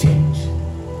can't change.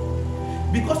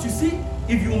 Because you see,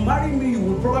 if you marry me, you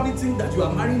will probably think that you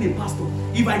are marrying a pastor.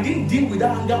 If I didn't deal with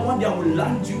that anger, one day I will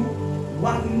land you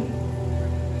one.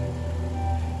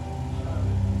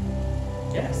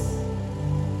 Yes.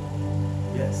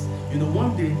 Yes. You know,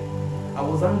 one day I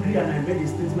was angry and I made a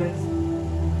statement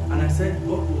and I said,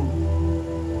 God will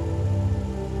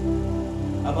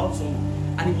about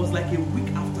someone. And it was like a week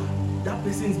after, that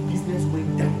person's business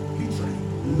went down, literally.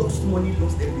 Lost money,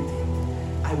 lost everything.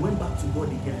 I went back to God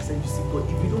again. I said, you see, God,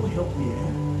 if you don't help me,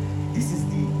 this is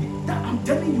that I'm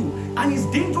telling you. And it's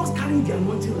dangerous carrying the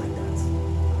anointing like that.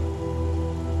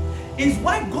 It's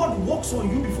why God works on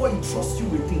you before he trusts you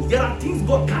with things. There are things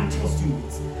God can't trust you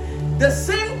with.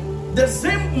 The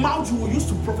same mouth you will use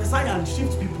to prophesy and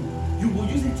shift people, you will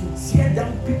use it to tear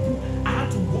down people. I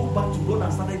had to go back to God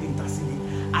and started interceding.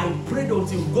 I prayed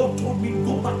until God told me,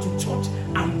 go back to church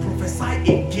and prophesy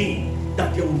again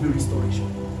that there will be restoration.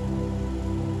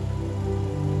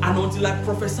 And until I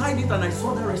prophesied it and I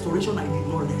saw the restoration, I did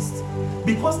not rest.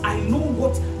 Because I know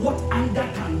what anger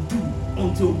can do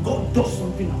until God does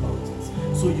something about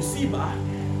it. So you see,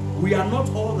 we are not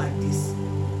all like this.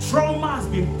 Trauma has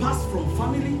been passed from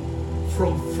family,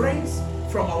 from friends,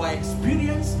 from our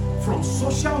experience, from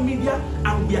social media,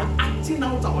 and we are acting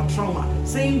out our trauma,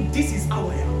 saying this is how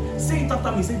I am. Say it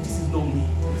after me, say this is not me.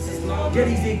 There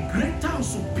is a greater and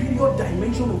superior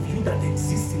dimension of you that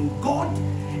exists in God,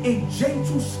 a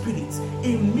gentle spirit,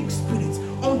 a mixed spirit.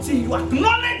 Until you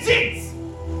acknowledge it,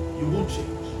 you won't change.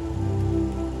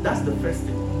 That's the first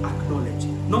thing, acknowledge.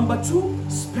 Number 2,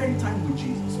 spend time with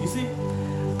Jesus. You see,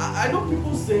 I know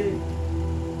people say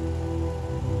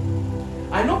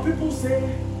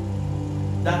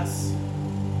that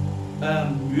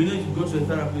you need to go to a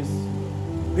therapist,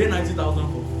 pay 90,000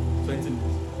 for 20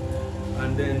 minutes,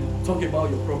 and then talk about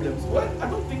your problems. Well, I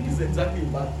don't think it's exactly a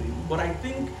bad thing, but I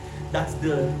think that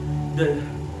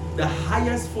the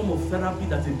highest form of therapy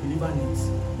that a believer needs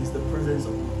is the presence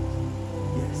of God.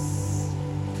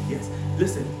 Yes.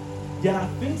 Listen, there are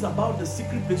things about the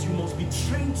secret place. You must be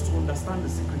trained to understand the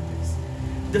secret place.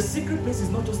 The secret place is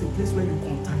not just a place where you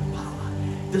contact power.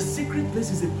 The secret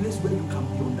place is a place where you can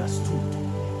be understood.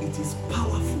 It is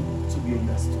powerful to be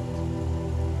understood.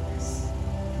 Yes.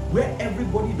 Where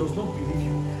everybody does not believe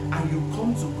you, and you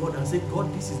come to God and say,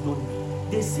 God, this is not me.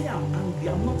 They say I'm angry.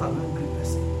 I'm not an angry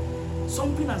person.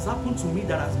 Something has happened to me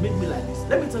that has made me like this.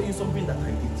 Let me tell you something that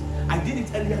I did. I did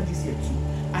it earlier this year too.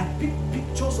 I picked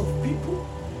pictures of people,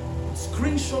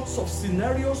 screenshots of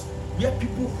scenarios where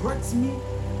people hurt me,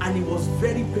 and it was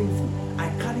very painful. I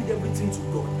carried everything to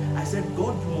God. I said,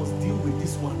 God, you must deal with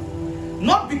this one.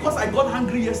 Not because I got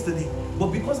angry yesterday, but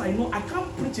because I know I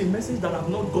can't preach a message that I've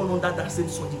not gone under that same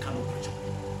surgical operation.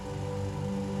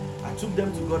 I took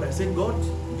them to God. I said, God,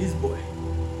 this boy,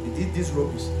 he did this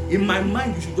rubbish. In my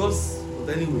mind, you should just,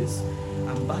 but anyways,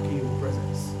 I'm back in your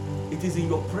presence. It is in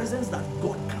your presence that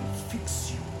God can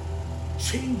fix you,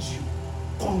 change you,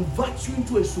 convert you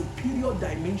into a superior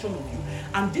dimension of you.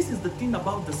 And this is the thing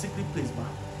about the secret place, man.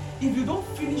 If you don't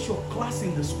finish your class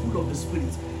in the school of the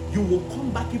Spirit, you will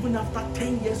come back even after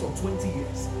 10 years or 20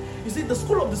 years. You see, the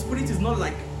school of the Spirit is not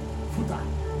like footer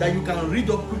that you can read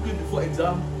up quickly before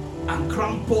exam and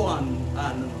cram pour and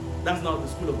that's not how the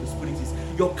school of the Spirit is.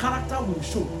 Your character will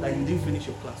show that you didn't finish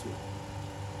your class well.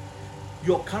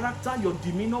 Your character, your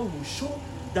demeanor will show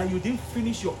that you didn't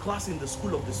finish your class in the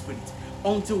school of the Spirit.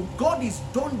 Until God is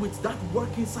done with that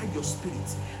work inside your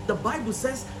spirit. The Bible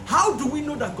says, how do we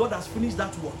know that God has finished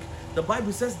that work? The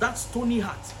Bible says that stony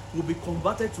heart will be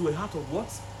converted to a heart of what?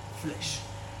 Flesh.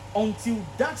 Until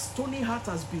that stony heart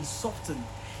has been softened,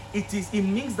 it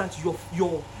means that your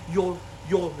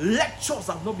lectures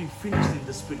have not been finished in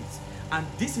the spirit. And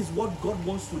this is what God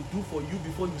wants to do for you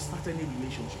before you start any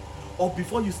relationship or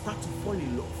before you start to fall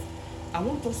in love. I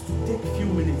want us to take a few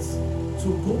minutes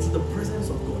to go to the presence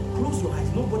of God. Close your eyes,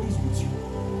 nobody's with you.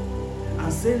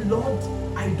 And say, Lord,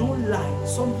 I don't lie.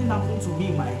 Something happened to me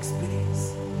in my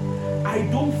experience. I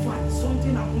don't fight.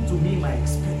 Something happened to me in my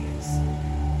experience.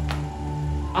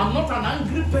 I'm not an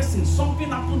angry person. Something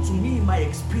happened to me in my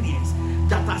experience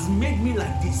that has made me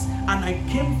like this. And I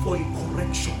came for a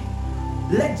correction.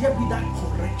 Let there be that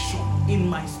correction in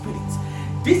my spirit.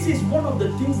 This is one of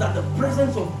the things that the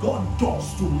presence of God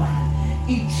does to man.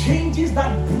 It changes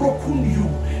that broken you,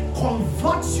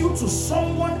 converts you to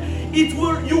someone.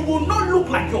 You will not look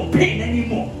like your pain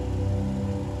anymore.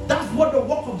 That's what the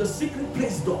work of the secret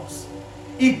place does.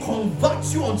 It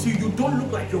converts you until you don't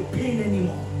look like your pain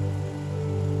anymore.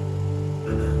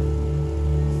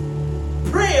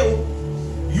 Pray,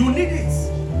 you need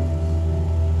it.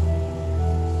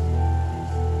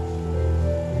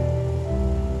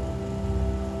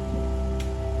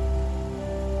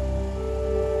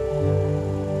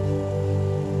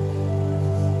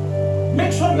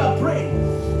 Make sure you are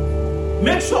praying.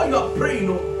 Make sure you are praying.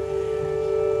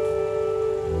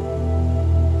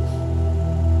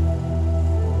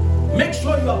 Make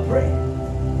sure you are praying.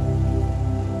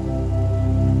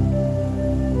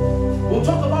 We'll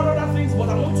talk about other things, but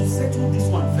I want to settle this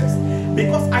one first.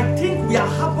 Because I think we are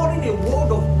harboring a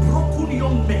world of broken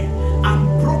young men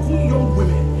and broken young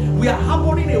women. We are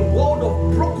harboring a world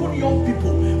of broken young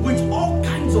people with all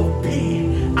kinds of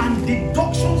pain and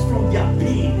deductions from their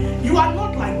pain. You are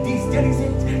not like this. There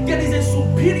is a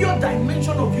superior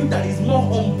dimension of you that is more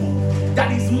humble,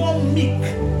 that is more meek,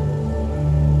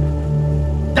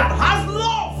 that has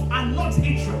love and not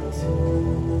hatred.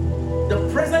 The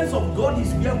presence of God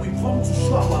is where we come to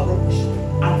show our rubbish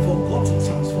and for God to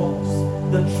transform us.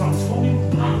 The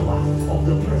transforming power of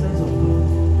the presence of God.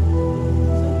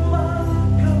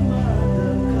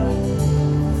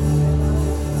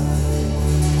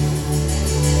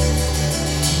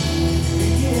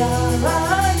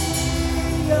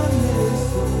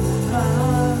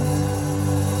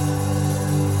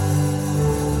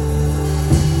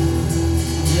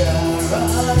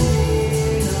 Yeah,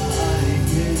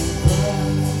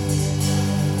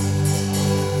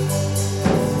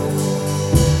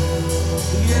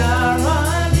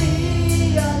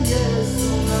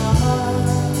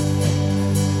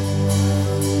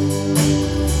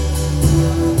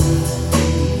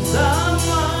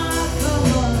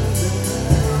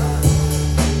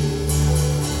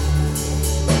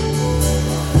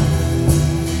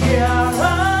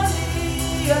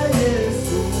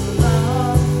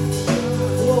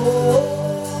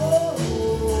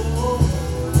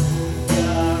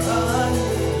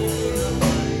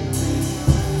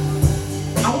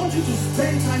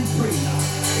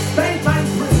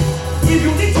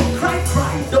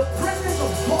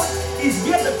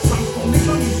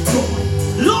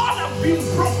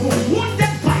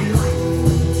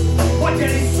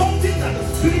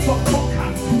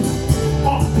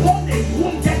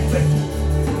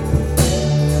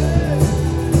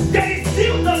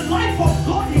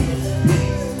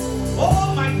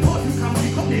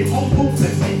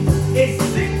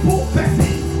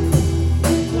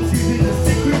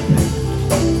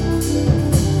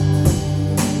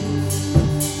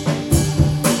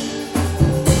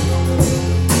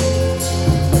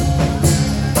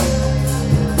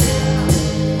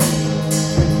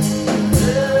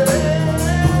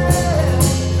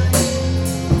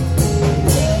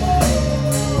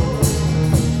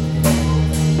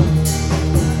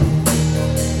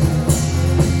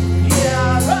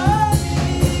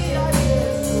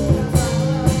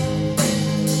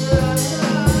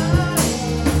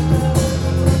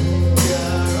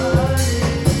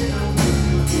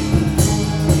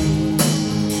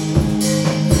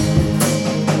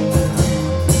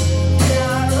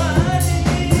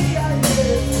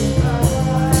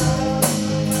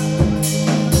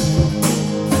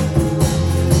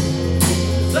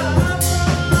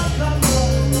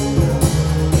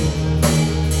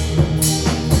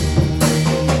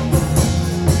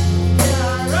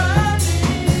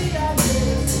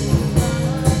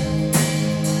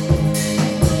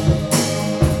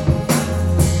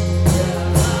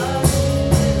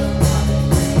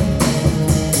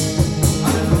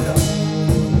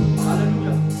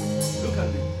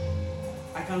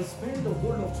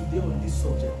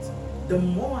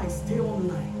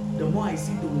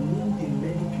 the wound in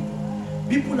many people.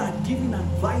 People are giving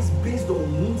advice based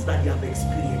on wounds that they have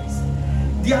experienced.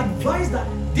 The advice that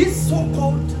this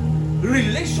so-called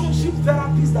relationship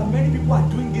therapies that many people are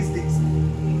doing these days,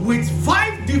 with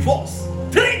 5 divorce,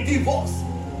 3 divorce,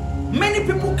 many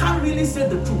people can't really say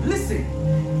the truth. Listen,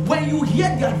 when you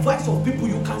hear the advice of people,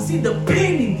 you can see the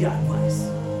pain in the advice.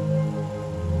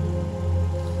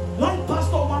 One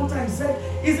pastor one time said,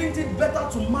 isn't it better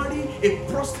to marry a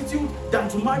prostitute than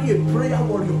to marry a prayer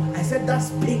warrior? I said, that's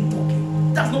pain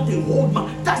talking. That's not a old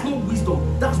man. That's not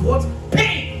wisdom. That's what?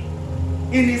 Pain.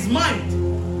 In his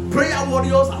mind, prayer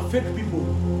warriors are fake people.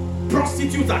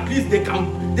 Prostitutes, at least they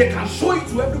can show it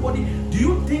to everybody. Do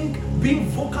you think being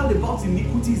vocal about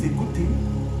iniquity is a good thing?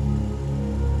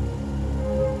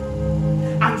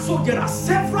 And so there are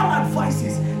several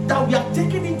advices that we are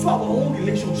taking into our own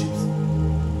relationships.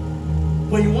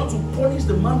 When you want to punish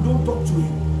the man, don't talk to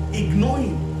him. Ignore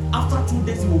him. After 2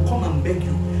 days, he will come and beg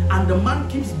you. And the man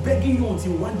keeps begging you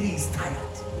until one day he's tired.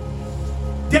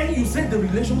 Then you say the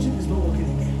relationship is not working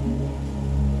again.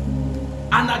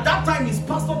 And at that time, it's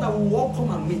pastor that will all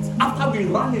come and meet. After we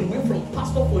ran away from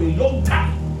pastor for a long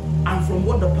time. And from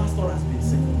what the pastor has been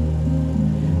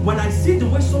saying. When I see the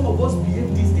way some of us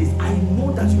behave these days, I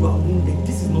know that you are wounded.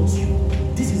 This is not you.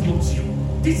 This is not you.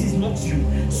 This is not you.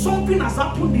 Something has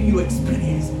happened in your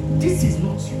experience. This is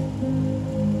not you.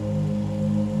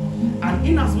 And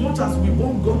in as much as we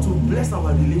want God to bless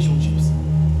our relationships,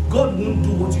 God won't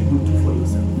do what you will do for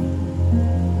yourself.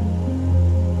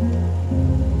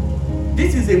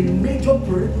 This is a major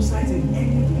prerequisite in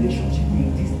any relationship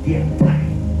in this day and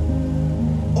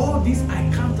time. All this, I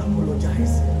can't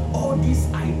apologize. All this,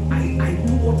 I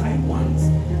do what I want.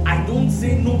 I don't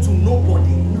say no to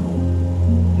nobody.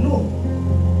 No.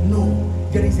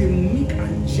 There is a meek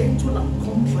and gentle and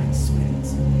contrite spirit.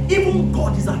 Even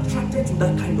God is attracted to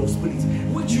that kind of spirit.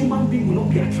 Which human being will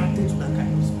not be attracted to that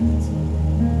kind of spirit?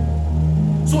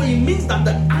 So it means that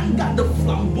the anger, the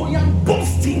flamboyant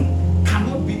boasting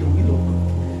cannot be the will of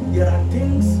God. There are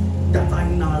things that are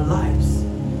in our lives.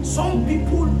 Some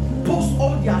people post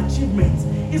all their achievements.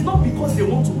 It's not because they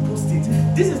want to post it.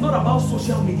 This is not about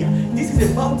social media. This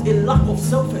is about a lack of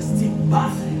self-esteem,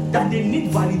 that they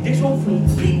need validation from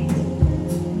people.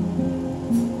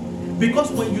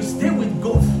 Because when you stay with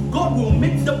God, God will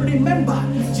make them remember.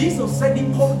 Jesus said he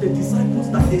called the disciples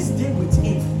that they stay with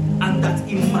him and that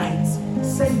he might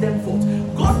send them forth.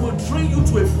 God will train you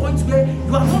to a point where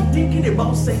you are not thinking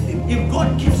about sending. If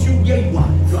God keeps you where you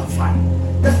are fine.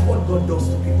 That's what God does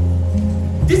to people.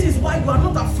 This is why you are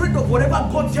not afraid of whatever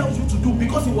God tells you to do,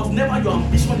 because it was never your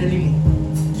ambition anymore.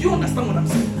 Do you understand what I'm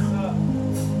saying now?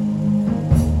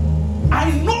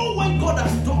 I know when God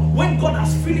has done, when God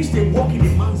has finished a work in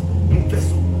a man's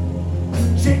vessel,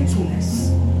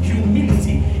 gentleness,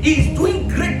 humility, he is doing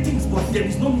great things, but there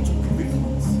is no need to prove it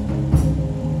once.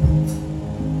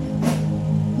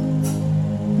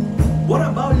 What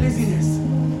about laziness?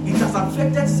 It has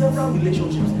affected several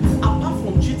relationships. Apart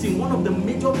from cheating, one of the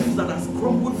major things that has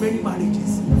crumbled many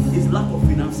marriages is lack of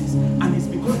finances, and it's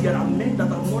because there are men that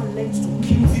have not learned to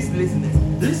kill this laziness.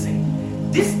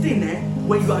 Listen, this thing,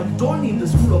 when you are done in the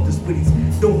school of the Spirit,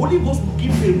 the Holy Ghost will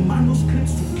give you a manuscript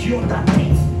to cure that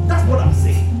thing. That's what I'm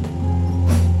saying.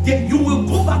 Then you will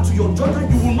go back to your daughter,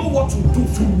 you will know what to do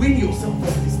to win yourself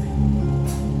from this thing.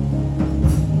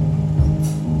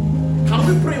 Can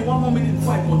we pray 1 more minute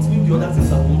before I continue the other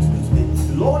things I want to do today?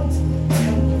 Lord,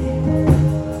 help me.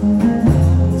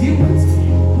 Deal with me.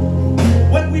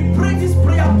 When we pray these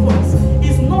prayer points,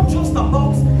 it's not just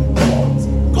about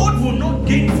God. God will not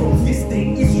gain from this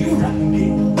thing. It's you that will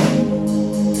gain.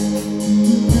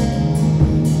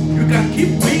 You can keep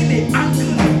being an angry,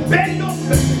 rebellious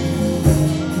person.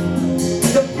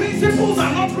 The principles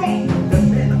are not wrong. The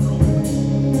men are wrong.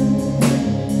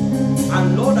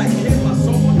 And Lord, I came as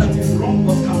someone that is wrong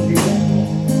but can be wrong.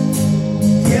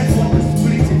 Hear what the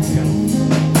Spirit itself.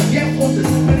 Hear what the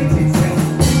Spirit itself.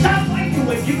 That's why you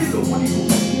were given the Holy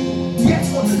Ghost. Hear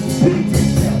what the Spirit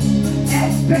itself.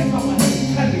 Expect our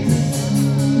infirmity.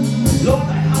 Lord, I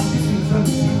have this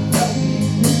infirmity. Help me.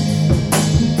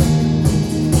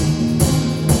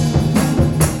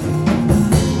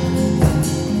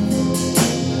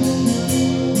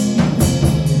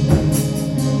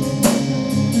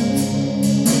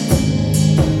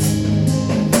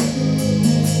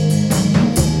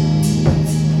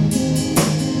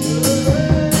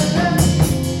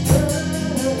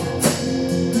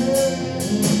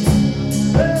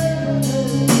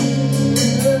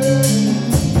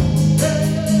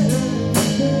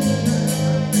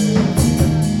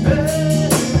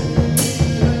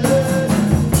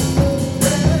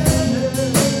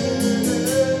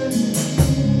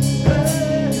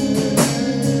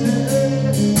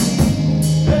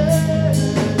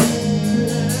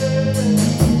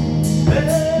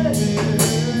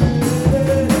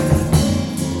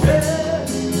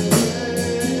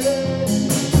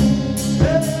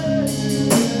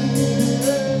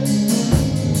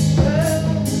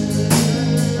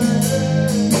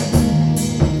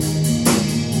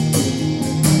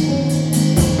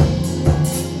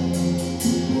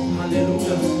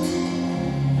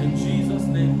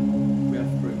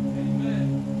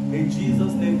 In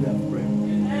Jesus' name we have prayed.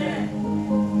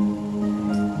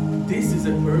 This is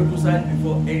a prerequisite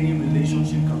before any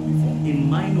relationship can be formed. In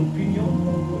my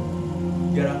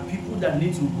opinion, there are people that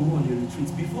need to go on a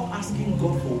retreat before asking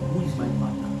God for who is my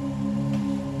partner.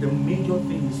 The major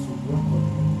thing is to work on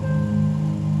it.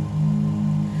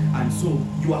 And so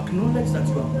you acknowledge that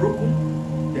you are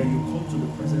broken, then you come to the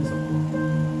presence of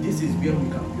God. This is where we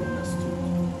can be understood.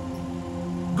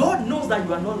 God knows that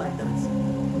you are not like that.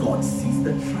 God sees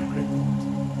the track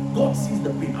record. God sees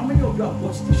the pain. How many of you have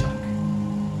watched the shark?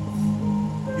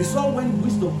 You saw when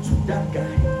wisdom took that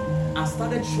guy and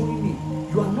started showing him,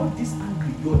 you are not this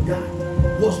angry. Your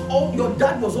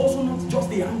dad was also not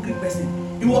just a angry person.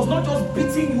 He was not just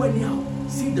beating you anyhow.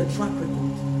 See the track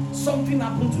record. Something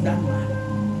happened to that man.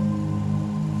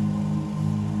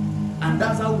 And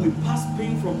that's how we pass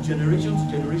pain from generation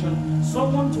to generation.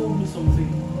 Someone told me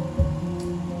something.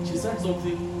 She said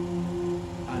something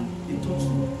and it touched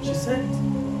me. She said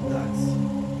that,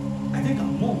 I think her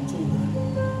mom told her,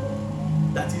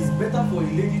 that it's better for a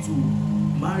lady to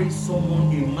marry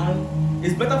someone, a man.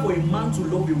 It's better for a man to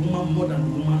love a woman more than the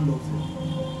woman loves him.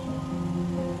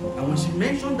 And when she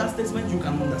mentioned that statement, you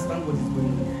can understand what is going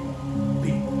on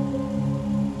here.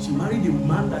 She married a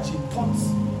man that she thought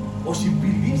or she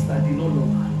believes that did not love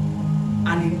her.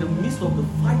 And in the midst of the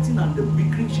fighting and the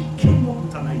bickering, she came up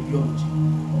with an ideology.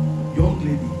 Young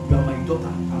lady, you are my daughter.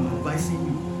 I'm advising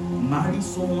you. Marry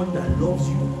someone that loves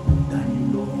you than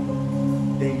you love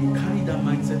him. Then you carry that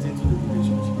mindset into the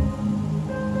relationship.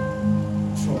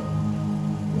 Sure.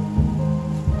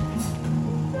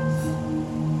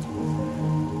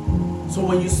 So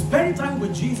when you spend time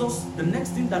with Jesus, the next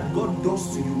thing that God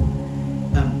does to you,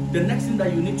 the next thing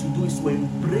that you need to do is to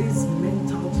embrace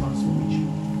mental transformation.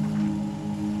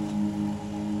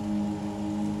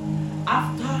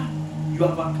 After you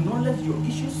have acknowledged your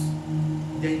issues,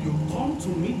 then you come to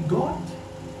meet God.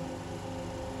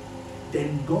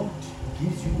 Then God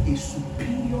gives you a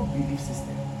superior belief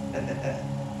system.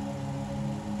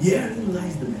 Herein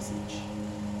lies the message.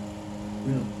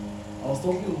 You know, I was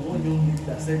talking with one young lady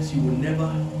that said she will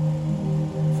never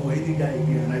for any guy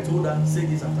again. And I told her, say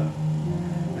this after me.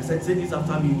 I said, say this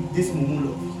after me, this mumu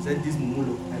love. She said, this mumu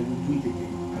love, I will do it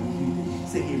again. I will do it again.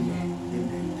 Say amen.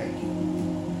 Amen. Thank you.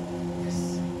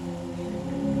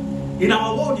 Yes. In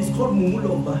our world, it's called mumu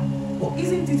love, but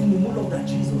isn't it mumu love that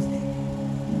Jesus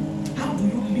did? How do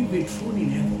you leave a throne in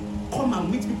heaven? Come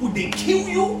and meet people, they kill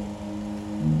you,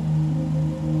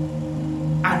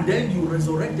 and then you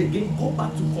resurrect again, go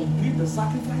back to complete the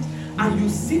sacrifice, and you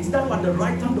sit down at the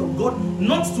right hand of God,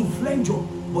 not to flange you,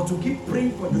 but to keep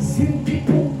praying for the same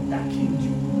people that killed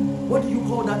you. What do you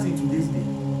call that in today's day?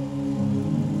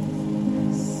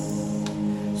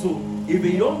 So, if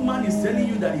a young man is telling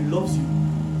you that he loves you,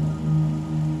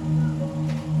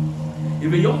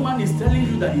 if a young man is telling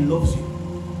you that he loves you,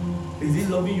 is he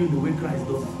loving you the way Christ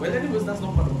does? Well, anyways, that's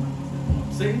not part of my business. What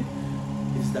I'm saying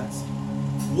is that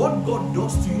what God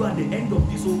does to you at the end of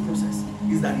this whole process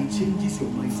is that He changes your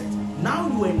mindset. Now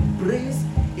you embrace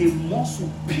a more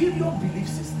superior belief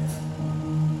system.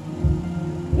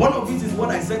 One of it is what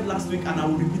I said last week, and I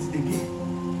will repeat it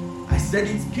again. I said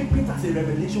it, keep it as a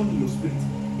revelation in your spirit.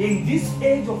 In this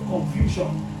age of confusion,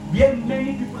 where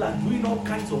many people are doing all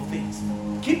kinds of things,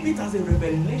 keep it as a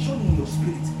revelation in your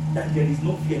spirit that there is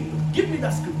no fear in you. Give me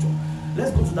that scripture.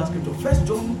 Let's go to that scripture. 1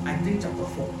 John, I think, chapter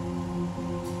 4.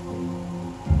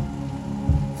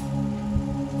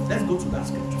 Let's go to that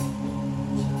scripture.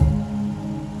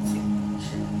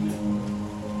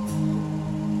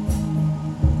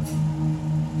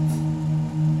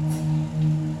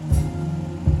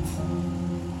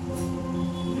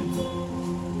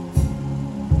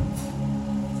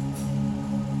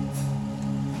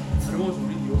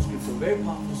 Very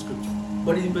powerful scripture.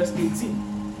 But in verse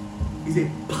 18 is a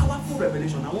powerful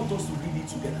revelation. I want us to read it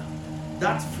together.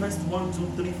 That first 1,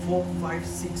 2, 3, 4, 5,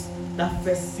 6, that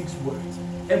first 6 words.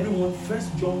 Everyone,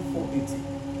 1 John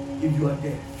 4:18. If you are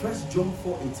there, 1 John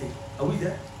 4:18. Are we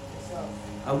there?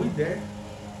 Are we there?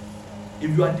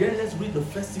 If you are there, let's read the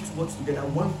first 6 words together.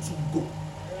 1, 2, go.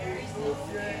 There is no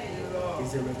fear in the Lord.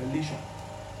 It's a revelation.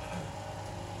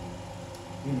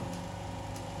 You know.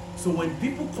 So when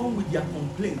people come with their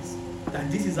complaints that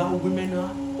this is how women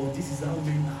are or this is how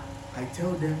men are, I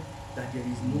tell them that there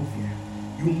is no fear.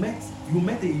 You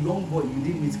met a young boy, you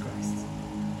didn't meet Christ.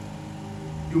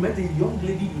 You met a young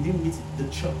lady, you didn't meet the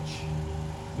church.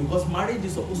 Because marriage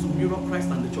is supposed to mirror Christ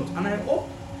and the church. And I hope,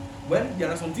 well, there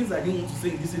are some things I didn't want to say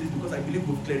in this series because I believe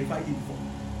we've clarified it before.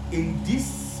 In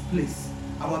this place,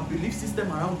 our belief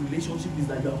system around relationship is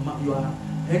that you are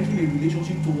entering a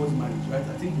relationship towards marriage, right?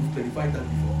 I think we've clarified that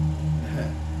before.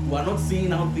 We are not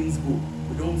seeing how things go.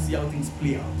 We don't see how things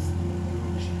play out.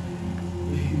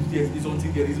 It's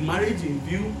until there is marriage in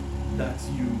view that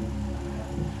you.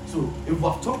 So if we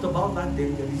have talked about that,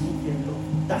 then there is no fear in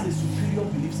love. That's a superior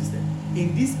belief system.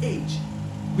 In this age,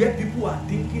 where people are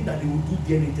thinking that they will do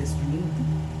DNA tests, you won't do.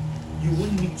 You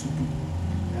won't need to do.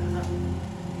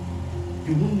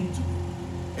 You won't need to do.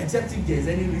 Except if there is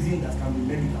any reason that can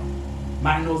be medical.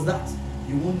 Minus that,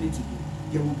 you won't need to do.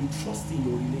 There will be trust in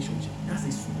your relationship. That's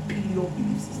a superior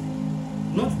belief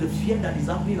system. Not the fear that is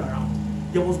happening around.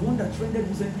 There was one that trended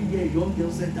recently where a young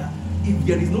girl said that if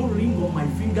there is no ring on my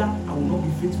finger, I will not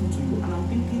be faithful to you. And I'm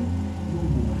thinking,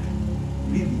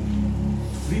 really?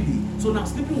 Really? So now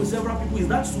sleeping with several people, is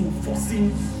that to forcing?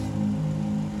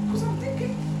 Because I'm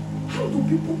thinking, how do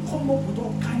people come up with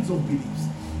all kinds of beliefs?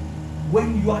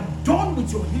 When you are done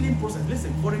with your healing process,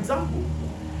 listen, for example,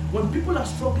 when people are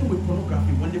struggling with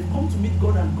pornography, when they've come to meet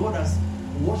God and God has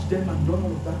washed them and done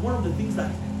all of that, one of the things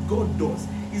that God does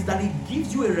is that it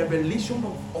gives you a revelation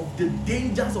of the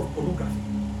dangers of pornography.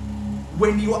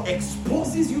 When He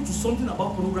exposes you to something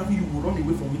about pornography, you will run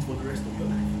away from it for the rest of your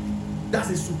life. That's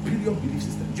a superior belief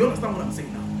system. Do you understand what I'm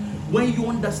saying now? When you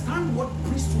understand what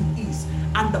priesthood is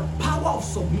and the power of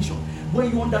submission,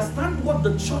 when you understand what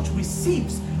the church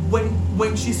receives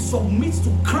when she submits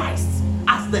to Christ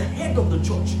as the head of the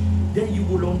church, then you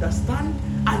will understand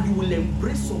and you will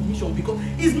embrace submission, because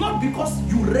it's not because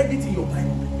you read it in your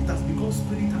Bible, it has become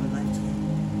spirit and life to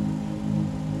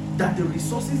you. That the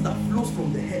resources that flows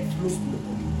from the head flows to the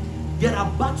body. There are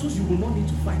battles you will not need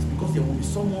to fight because there will be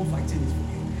someone fighting it for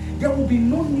you. There will be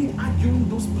no need arguing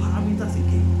those parameters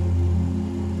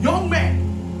again. Young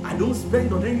men, I don't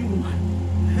spend on any woman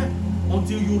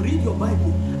until you read your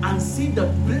Bible and see the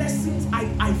blessings.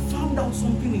 I found out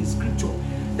something in scripture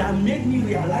that made me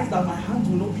realize that my hands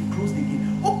will not be closed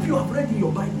again. Hope you have read in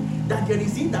your Bible that there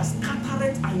is in that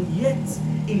scattereth and yet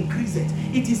increaseth.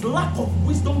 It is lack of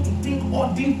wisdom to think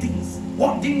hoarding things.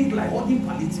 Hoarding it like hoarding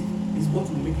palliative is what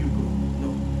will make you grow.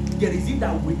 No. There is it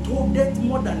that withholdeth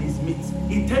more than is meat.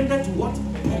 It tended to what?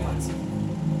 Poverty.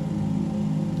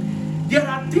 There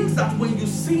are things that when you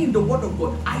see in the Word of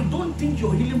God, I don't think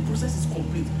your healing process is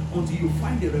complete until you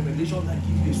find a revelation that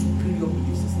gives you a superior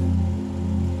belief system.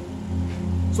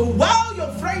 So while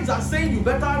your friends are saying you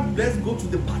better, let's go to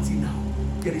the party now,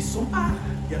 there is some,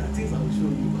 there are things I will show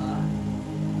you.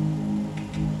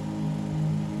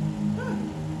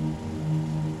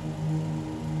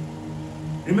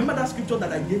 Remember that scripture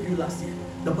that I gave you last year?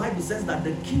 The Bible says that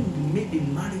the king made a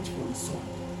marriage for his son.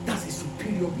 That's a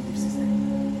superior belief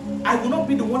system. I will not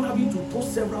be the one having to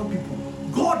toast several people.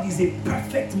 God is a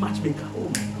perfect matchmaker. Oh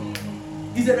my God.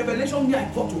 It's a revelation here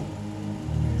I caught to.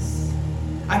 Yes.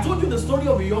 I told you the story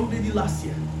of a young lady last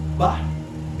year. But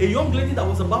a young lady that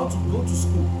was about to go to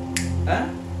school.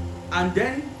 And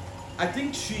then I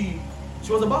think she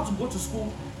was about to go to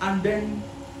school, and then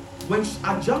when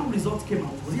her JAM results came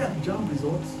out, was it her JAM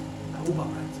results? I hope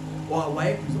I'm right. Or her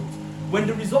WAEC results. When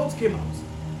the results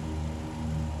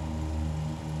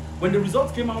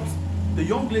came out, the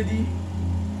young lady,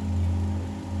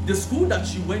 the school that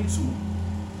she went to,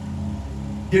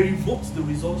 they revoked the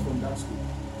results from that school.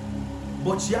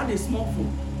 But she had a small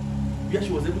phone where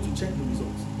she was able to check the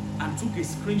results and took a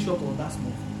screenshot of that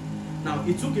small phone. Now,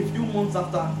 it took a few months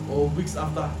after or weeks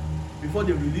after before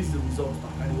they released the results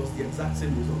back, and it was the exact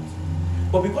same results.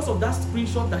 But because of that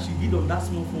screenshot that she did on that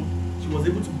small phone, she was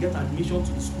able to get admission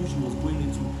to the school she was going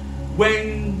into.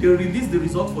 When they released the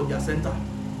results for their center,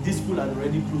 this school had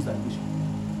already closed admission.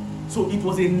 So it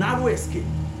was a narrow escape.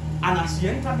 And as she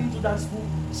entered into that school,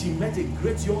 she met a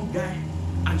great young guy,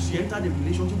 and she entered a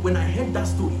relationship. When I heard that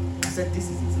story, I said, this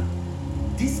is it now.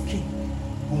 This king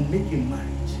will make a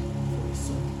marriage for his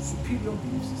son. Superior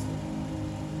belief system.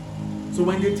 So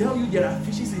when they tell you there are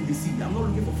fishes in the sea, I'm not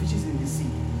looking for fishes in the sea.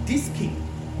 This king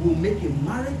will make a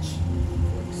marriage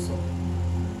for his son.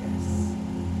 Yes.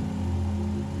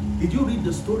 Did you read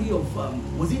the story of,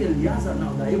 was it Eliezer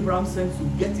now that Abraham sent to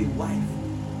get a wife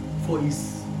for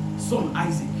his son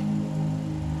Isaac?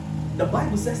 The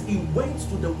Bible says he went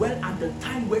to the well at the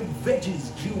time when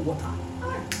virgins drew water.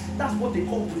 That's what they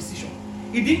call precision.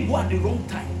 He didn't go at the wrong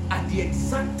time, at the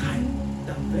exact time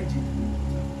that virgins drew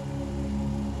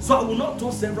water. So I will not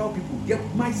tell several people,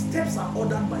 my steps are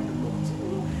ordered by the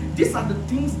Lord. These are the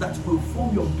things that will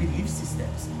form your belief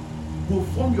systems. Will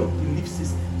form your belief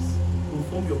systems. Will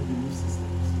form your belief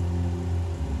systems.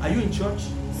 Are you in church?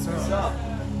 Sir.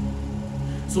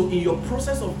 So in your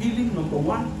process of healing, number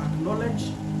 1,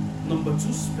 acknowledge. Number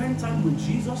 2, spend time with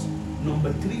Jesus.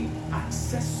 Number 3,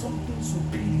 access something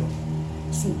superior.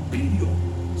 Superior.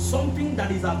 Something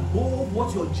that is above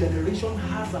what your generation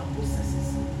has and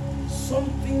possesses.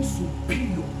 something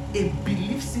superior, a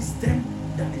belief system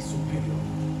that is superior.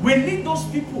 We need those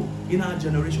people in our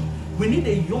generation. We need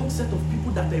a young set of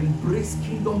people that embrace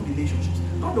kingdom relationships,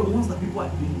 not the ones that people are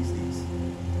doing these days.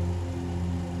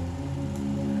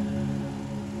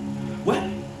 Well,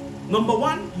 number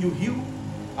one, you heal.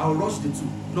 I'll rush the two.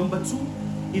 Number two,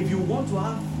 if you want to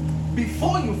have,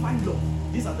 before you find love,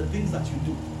 these are the things that you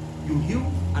do. You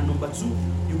heal, and number two,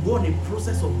 you go on a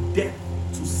process of death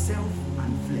to self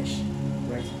and flesh.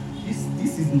 Right?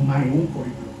 This is my own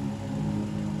curriculum.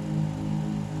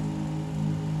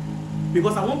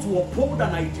 Because I want to uphold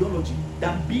an ideology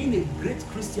that being a great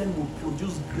Christian will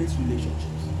produce great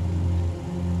relationships.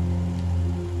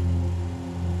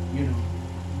 You know,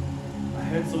 I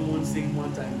heard someone saying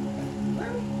one time,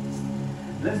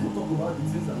 let's not talk about the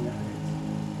things that we have heard.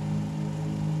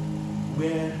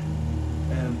 Where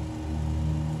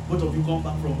both of you come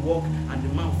back from work and the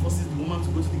man forces the woman to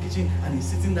go to the kitchen and he's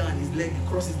sitting down and his leg,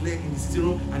 cross his leg in the sitting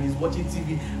room and he's watching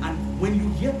TV. And when you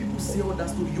hear people say all that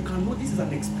story, you can know this is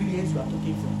an experience you are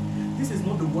talking from. This is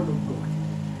not the word of God.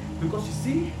 Because you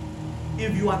see,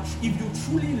 if you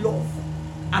truly love,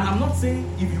 and I'm not saying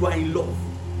if you are in love,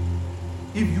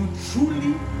 if you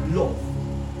truly love,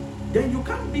 then you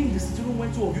can't be in the sitting room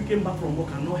when two of you came back from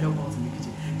work and not help out in the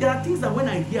kitchen. There are things that when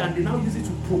I hear and they now use it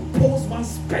to propose one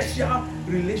special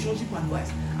relationship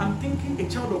advice, I'm thinking a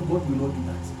child of God will not do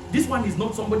that. This one is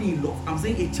not somebody in love. I'm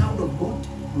saying a child of God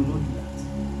will not do that.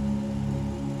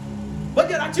 But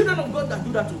there are children of God that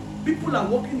do that too. People are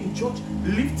walking in church,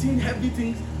 lifting heavy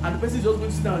things, and the person is just going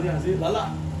to sit down there and say,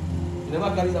 Lala, you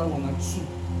never carry that one, and two.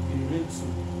 It remains two.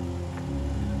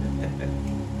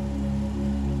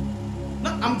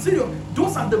 Now, I'm serious.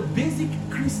 Those are the basic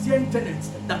Christian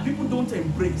tenets that people don't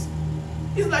embrace.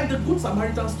 It's like the Good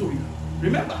Samaritan story.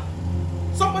 Remember,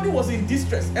 somebody was in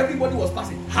distress. Everybody was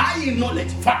passing. High in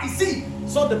knowledge. Pharisee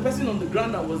saw the person on the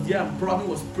ground that was there and probably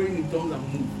was praying in tongues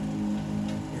and moved.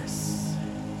 Yes.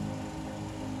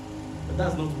 But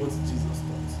that's not what Jesus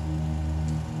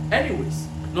taught. Anyways,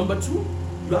 number two,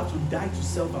 you have to die to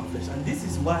self and flesh. And this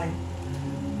is why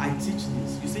I teach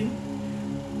this. You see,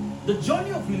 the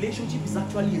journey of relationship is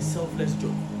actually a selfless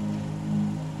journey.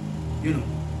 You know,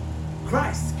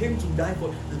 Christ came to die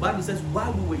for, the Bible says,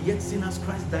 while we were yet sinners,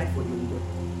 Christ died for the ungodly.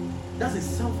 That's a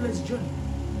selfless journey.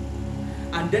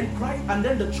 And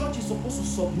then the church is supposed to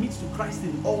submit to Christ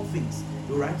in all things.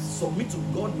 Right? Submit to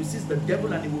God, resist the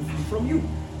devil, and he will flee from you.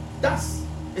 That's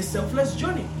a selfless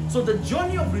journey. So the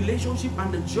journey of relationship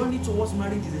and the journey towards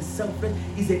marriage is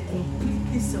a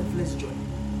completely selfless journey.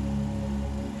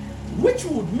 Which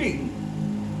would mean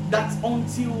that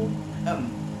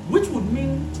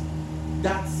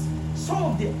some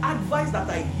of the advice that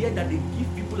I hear that they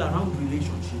give people around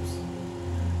relationships,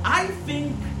 I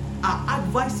think are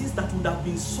advices that would have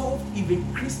been solved if a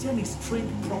Christian is trained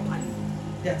properly.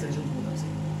 Pay attention to what I'm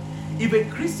saying. If a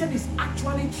Christian is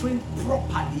actually trained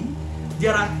properly,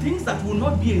 there are things that will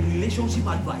not be a relationship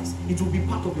advice. It will be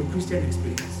part of your Christian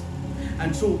experience.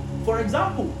 And so, for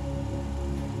example,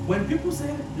 when people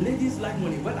say ladies like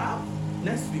money, well,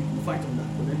 next week we'll fight on that.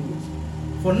 But anyways,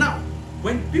 for now,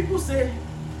 when people say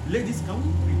ladies, can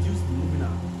we reduce the moving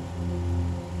hour?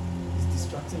 It's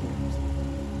distracting me.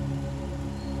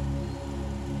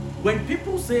 When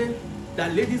people say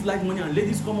that ladies like money and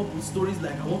ladies come up with stories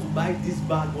like, I want to buy this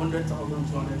bag, 100,000,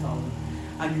 200,000,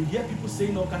 and you hear people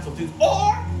saying all kinds of things,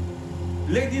 or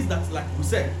ladies that, like we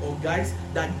said, or guys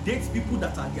that date people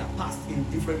that are their past in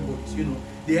different bodies, you know,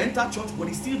 they enter church, but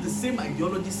it's still the same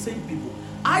ideology, same people.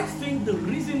 I think the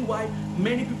reason why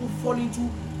many people fall into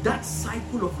that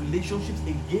cycle of relationships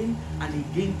again and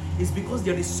again is because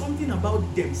there is something about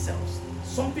themselves,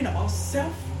 something about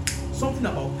self, something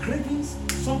about cravings,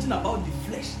 something about the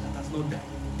flesh that has not died.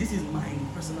 This is my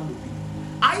personal opinion.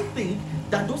 I think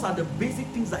that those are the basic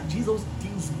things that Jesus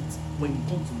deals with when he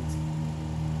comes to it.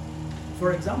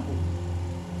 For example,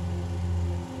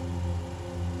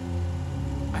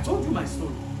 I told you my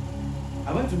story.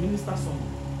 I went to minister somewhere.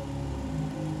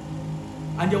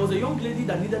 And there was a young lady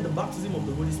that needed the baptism of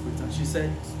the Holy Spirit. And she said,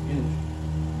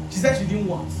 she didn't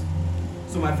want.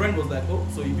 So my friend was like, oh,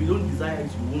 so if you don't desire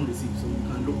it, you won't receive. So you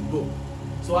can go.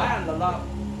 So I and Lala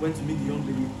went to meet the young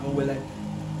lady. And we were like,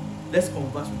 let's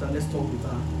converse with her, let's talk with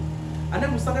her. And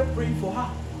then we started praying for her.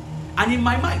 And in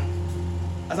my mind,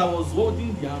 as I was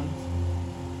holding the hand,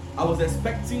 I was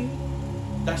expecting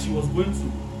that she was going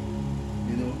to,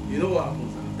 you know what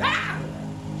happens.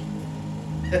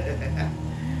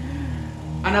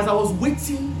 And as I was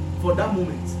waiting for that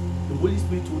moment, the Holy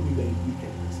Spirit told me you were a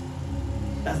wicked person.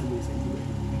 That's the way he said, you were a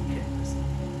wicked person.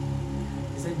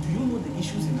 He said, do you know the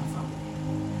issues in our family?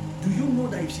 Do you know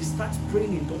that if she starts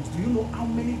praying in tongues, do you know how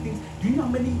many things, do you know how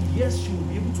many years she will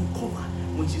be able to cover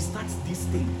when she starts this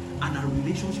thing and her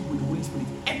relationship with the Holy Spirit?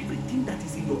 Everything that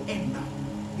is in your head now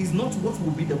is not what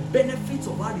will be the benefits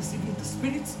of her receiving the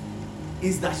Spirit,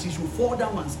 is that she should fall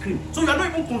down and scream. So you are not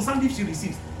even concerned if she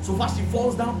receives. So far she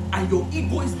falls down and your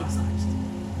ego is massaged.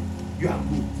 You are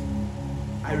good.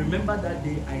 I remember that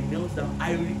day I knelt down.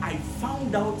 I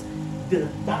found out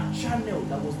that channel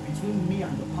that was between me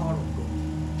and the power of God.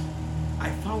 I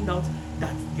found out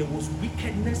that there was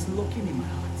wickedness lurking in my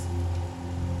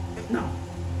heart. Now,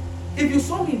 if you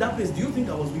saw me in that place, do you think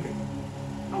I was wicked?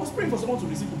 I was praying for someone to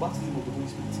receive the baptism of the Holy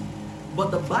Spirit.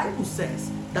 But the Bible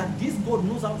says that this God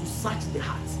knows how to search the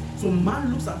hearts. So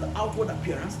man looks at the outward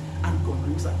appearance and God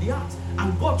looks at the heart.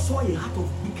 And God saw a heart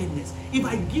of wickedness. If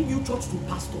I give you church to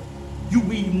pastor, you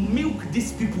will milk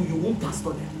these people, you won't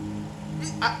pastor them.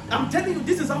 I'm telling you,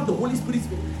 this is how the Holy Spirit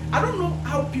speaks. I don't know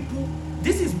how people,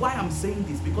 this is why I'm saying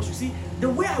this, because you see, the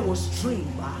way I was trained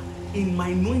in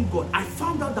my knowing God, I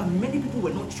found out that many people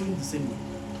were not trained the same way.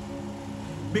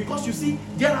 Because you see,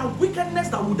 there are wickedness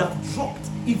that would have dropped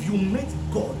if you met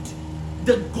God,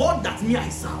 the God that me I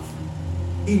serve,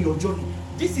 in your journey.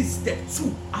 This is step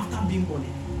 2 after being born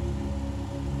again.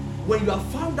 When you have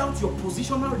found out your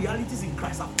positional realities in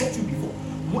Christ, I've taught you before,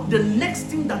 the next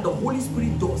thing that the Holy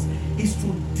Spirit does is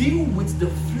to deal with the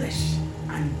flesh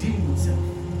and deal with self.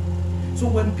 So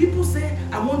when people say,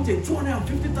 I want a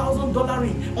 $250,000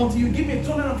 ring, until you give me a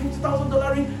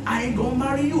 $250,000 ring, I ain't gonna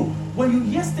marry you. When you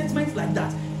hear statements like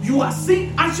that, you are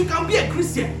saying, and she can be a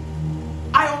Christian.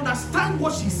 I understand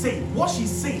what she's saying. What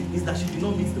she's saying is that she did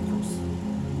not meet the cross.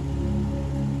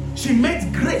 She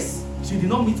met grace. She did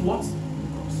not meet what? The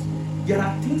cross. There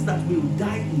are things that will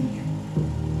die in you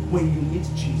when you meet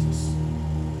Jesus.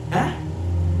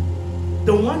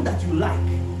 The one that you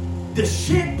like, the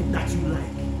shape that you like.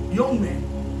 Young men,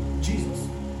 Jesus.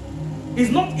 It's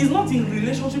not in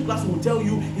relationship class will tell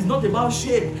you it's not about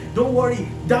shape. Don't worry,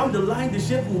 down the line the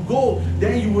shape will go.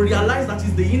 Then you will realize that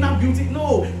it's the inner beauty.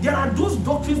 No, there are those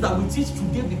doctrines that we teach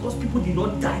today because people did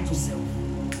not die to self.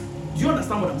 Do you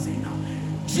understand what I'm saying now?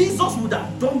 Jesus would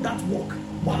have done that work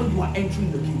while you are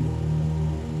entering the kingdom.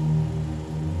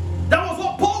 That was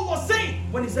what Paul was saying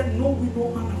when he said, no, we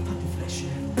know man after the flesh.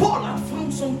 Paul had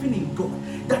found something in God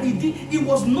that he did. He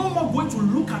was no more going to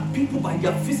look at people by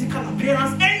their physical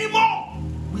appearance anymore.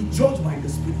 We judge by the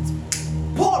Spirit.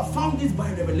 Paul found this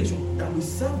by revelation, that we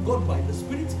serve God by the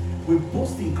Spirit, we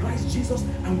boast in Christ Jesus,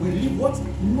 and we live what?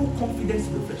 No confidence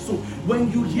in the flesh. So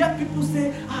when you hear people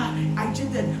say, I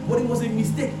cheated, but it was a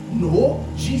mistake. No,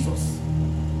 Jesus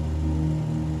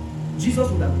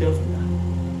would have dealt with that.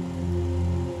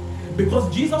 Because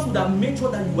Jesus would have made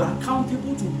sure that you are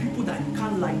accountable to people that you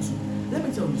can't lie to. Let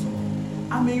me tell you something.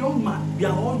 I'm a young man. We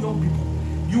are all young people.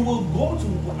 You will go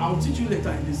to, I'll teach you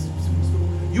later in this story.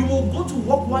 You will go to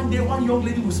work one day, one young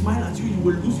lady will smile at you, you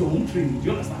will lose your own training. Do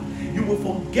you understand? You will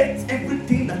forget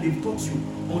everything that they've taught you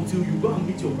until you go and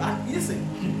meet your bride. Listen,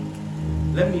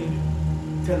 let me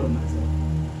tell on myself.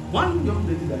 One young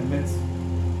lady that I met,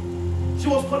 she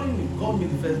was calling me, called me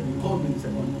the first day, called me the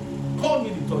second day, called me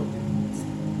the third day.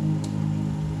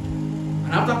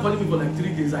 And after calling me for like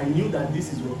 3 days, I knew that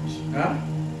this is rubbish.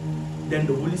 Then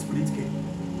the Holy Spirit came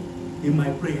in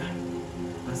my prayer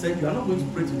and said, you are not going to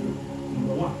pray today.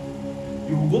 Number one,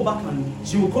 you will go back and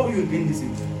she will call you again this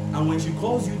evening. And when she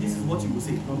calls you, this is what you will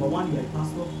say. Number one, you are a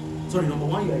pastor. Number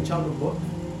one, you are a child of God.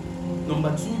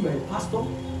 Number two, you are a pastor.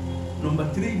 Number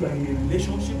three, you are in a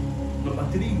relationship. Number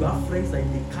three, you have friends that if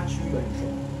they catch you, you are in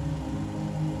trouble.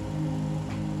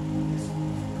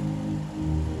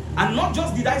 And not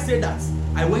just did I say that,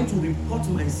 I went to report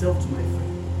myself to my friend.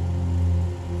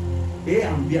 A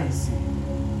and B and C.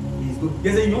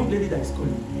 There's a young lady that is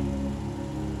calling me.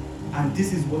 And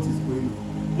this is what is going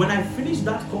on. When I finished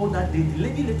that call that day, the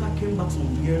lady later came back some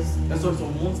months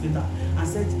later and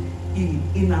said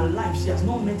in her life she has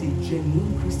not met a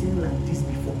genuine Christian like this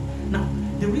before. Now,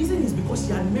 the reason is because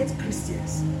she had met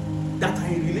Christians that are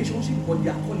in relationship but they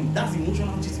are calling. That's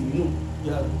emotional cheating, you know.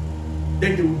 Yeah.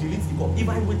 Then they will delete the call. If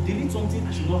I would delete something,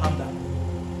 I should not have that.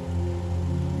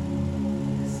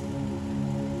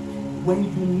 When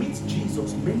you meet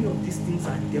Jesus, many of these things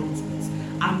are dealt with.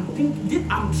 I'm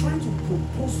trying to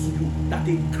propose to you that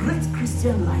a great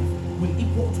Christian life will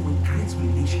equal to a great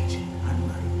relationship and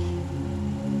marriage.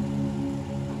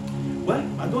 Well,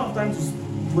 I don't have time to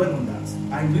dwell on that.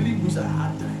 I really wish I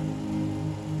had time.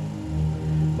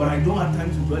 But I don't have time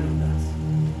to dwell on that.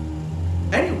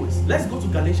 Anyways, let's go to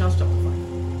Galatians chapter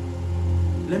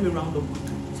 5. Let me round up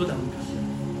quickly so that we can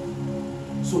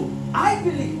share. So, I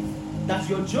believe that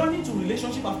your journey to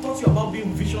relationship, I've taught you about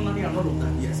being visionary and all of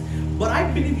that, yes. But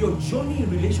I believe your journey in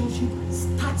relationship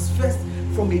starts first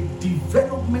from a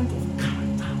development of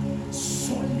character,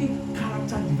 solid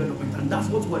character development, and that's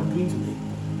what we're doing today.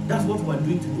 That's what we're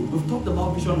doing today. We've talked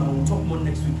about vision and we'll talk more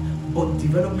next week, but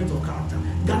development of character.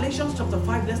 Galatians chapter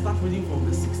 5, let's start reading from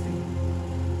verse 16.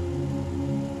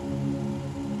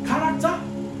 Character,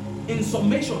 in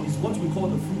summation, is what we call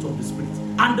the fruit of the Spirit.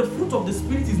 And the fruit of the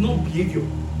Spirit is not behavior.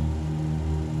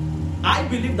 I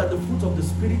believe that the fruit of the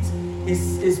Spirit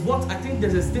is what, I think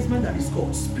there's a statement that is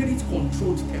called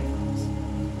Spirit-controlled temperance.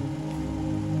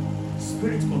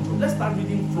 Spirit-controlled. Let's start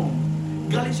reading from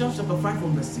Galatians chapter 5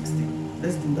 from verse 16.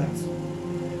 Let's do that.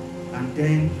 And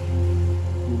then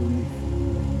we will leave.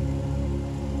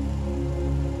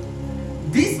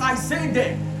 This I say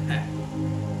then.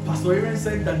 Pastor Aaron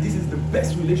said that this is the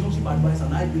best relationship advice,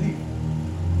 and I believe.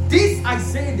 This I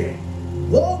say then,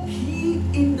 walk ye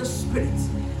in the Spirit,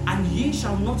 and ye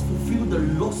shall not fulfill the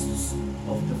lusts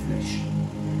of the flesh.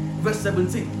 Verse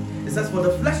 17, it says, for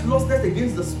the flesh lusteth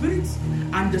against the Spirit,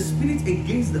 and the Spirit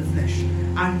against the flesh,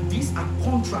 and these are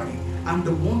contrary, and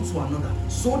the one to another,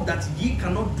 so that ye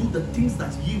cannot do the things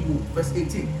that ye will. Verse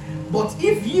 18, but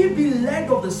if ye be led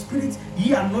of the Spirit,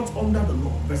 ye are not under the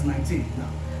law. Verse 19,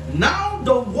 now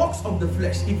the works of the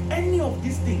flesh, if any of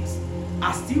these things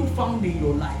are still found in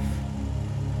your life,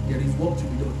 there is work to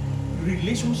be done.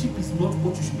 Relationship is not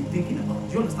what you should be thinking about.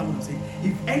 Do you understand what I'm saying?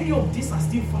 If any of these are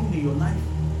still found in your life,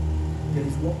 there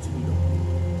is work to be done.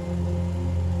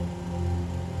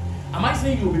 Am I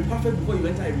saying you will be perfect before you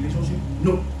enter a relationship?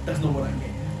 No, that's not what I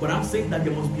mean. But I'm saying that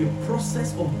there must be a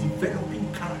process of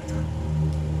developing character.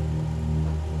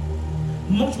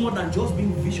 Much more than just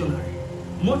being visionary.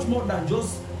 Much more than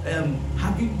just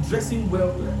dressing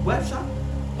well. Well,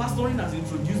 pastoring has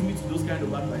introduced me to those kind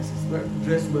of advices. Well,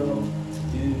 dress well.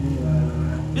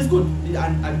 It's good.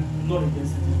 I'm not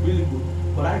against it. It's really good.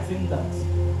 But I think that,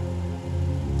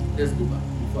 let's go back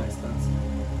before I start.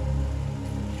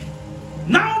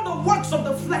 Now the works of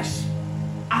the flesh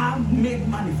are made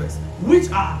manifest,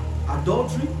 which are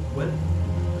adultery, well,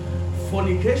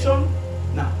 fornication.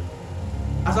 Now,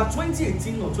 as of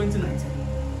 2018 or 2019,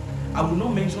 I will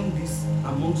not mention this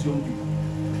amongst young people.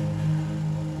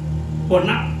 But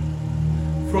now,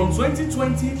 from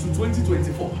 2020 to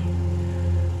 2024,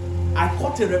 I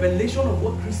caught a revelation of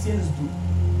what Christians do.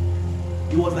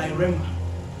 It was like Rema.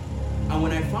 And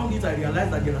when I found it, I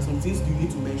realized that there are some things you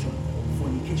need to mention.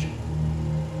 Fornication.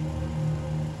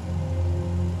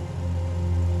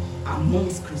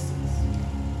 Amongst Christians.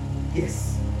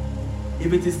 Yes.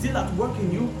 If it is still at work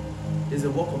in you, it's a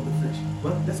work of the flesh.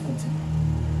 Well, let's continue.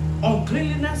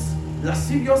 Uncleanliness,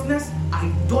 lasciviousness,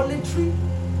 idolatry.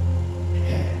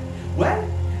 Well,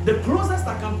 the closest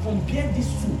I can compare these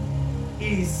two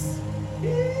is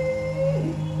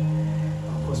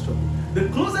the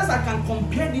closest I can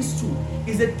compare these two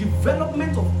is a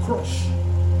development of crush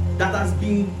that has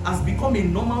become a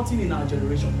normal thing in our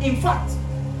generation. In fact,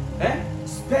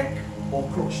 speck or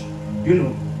crush, you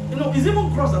know, it's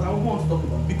even crush that I want to talk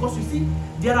about, because you see,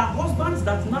 there are husbands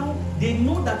that now they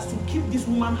know that to keep this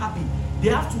woman happy, they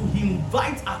have to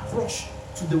invite a crush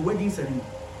to the wedding ceremony.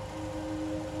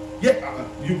 Yeah,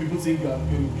 you people think you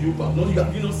have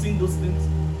not seen those things?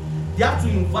 They have to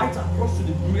invite a crush to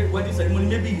the wedding ceremony.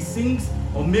 Maybe he sings,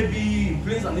 or maybe he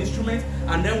plays an instrument,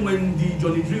 and then when the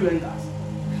Johnny Drill enters,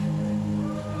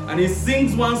 and he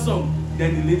sings one song,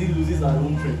 then the lady loses her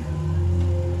own train.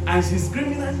 And she's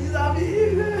screaming and she's happy.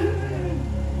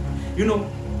 You know,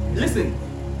 listen,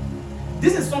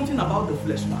 this is something about the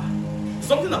flesh, man.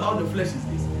 Something about the flesh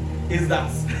is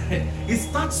that it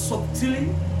starts subtly.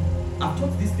 I've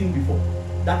taught this thing before,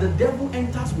 that the devil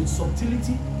enters with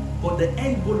subtlety, but the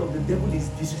end goal of the devil is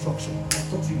destruction. I've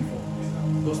taught you before.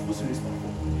 Gospel series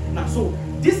before. Now, so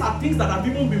these are things that have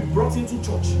even been brought into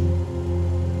church.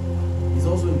 It's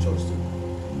also in church too.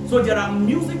 So there are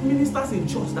music ministers in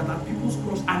church that are people's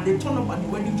crush, and they turn up at the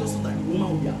wedding just so that the woman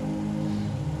will be happy.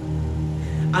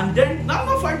 And then, now I'm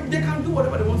not fighting, they can do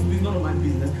whatever they want to do, it's none of my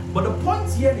business. But the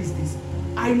point here is this.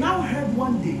 I now heard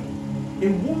one day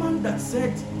a woman that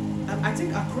said, and I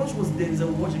think her crush was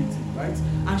Denzel Washington, right?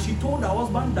 And she told her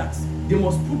husband that they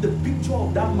must put the picture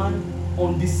of that man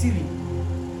on the ceiling.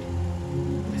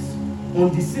 Yes.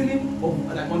 On the ceiling,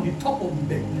 like on the top of the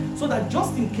bed. So that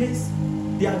just in case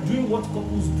they are doing what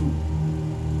couples do,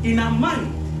 in her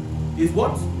mind is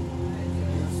what?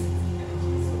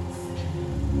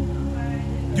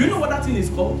 Do you know what that thing is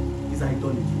called? It's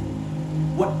idolatry.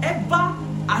 Whatever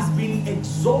has been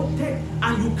exalted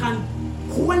and you can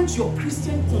quench your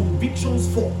Christian convictions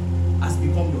for has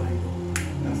become your idol.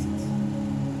 That's it.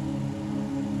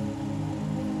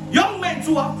 Young Men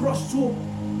too have crush too.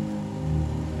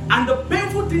 And the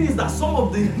painful thing is that some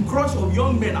of the crush of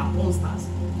young men are porn stars.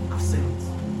 I've said it.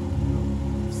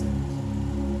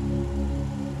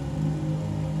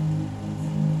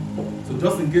 So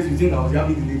just in case you think I was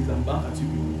having the ladies, I'm back at you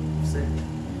people. I've said it.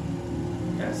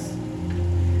 Yes.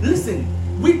 Listen,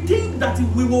 we think that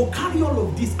we will carry all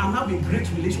of this and have a great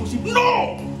relationship.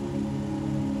 No!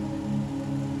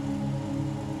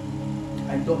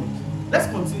 I don't. Let's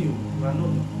continue. We are not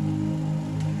done.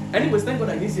 Anyways, thank God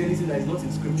I didn't see anything that is not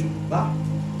in scripture. But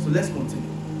so let's continue.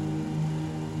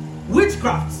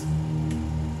 Witchcraft.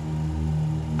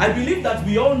 I believe that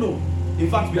we all know. In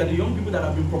fact, we are the young people that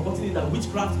have been purporting that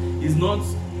witchcraft is not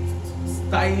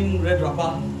tying red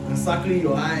wrapper and circling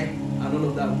your eye and all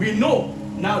of that. We know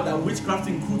now that witchcraft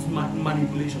includes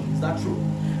manipulation. Is that true?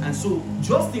 And so,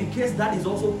 just in case that is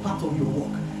also part of your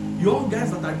work, young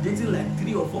guys that are dating like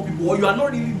 3 or 4 people, or you are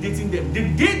not really dating them, the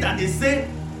day that they say,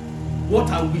 what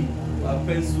are we? We are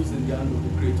pencils in the hand of the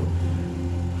Creator.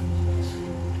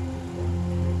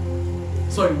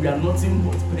 Sorry, we are nothing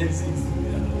but pencils.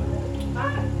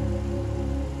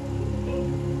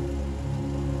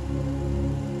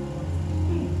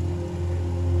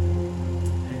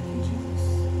 Thank you, Jesus.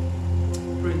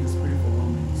 Pray in the Spirit for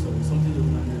 1 minute. Sorry, something just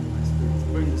landed in my spirit.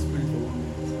 Pray in the Spirit for 1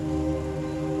 minute.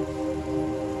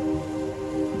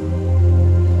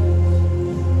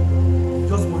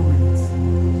 Just 1 minute.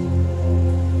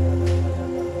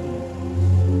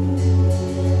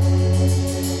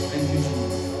 Thank you,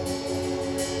 Jesus.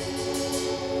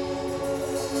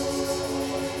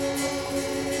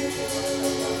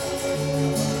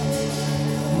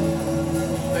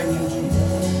 Thank you, Jesus.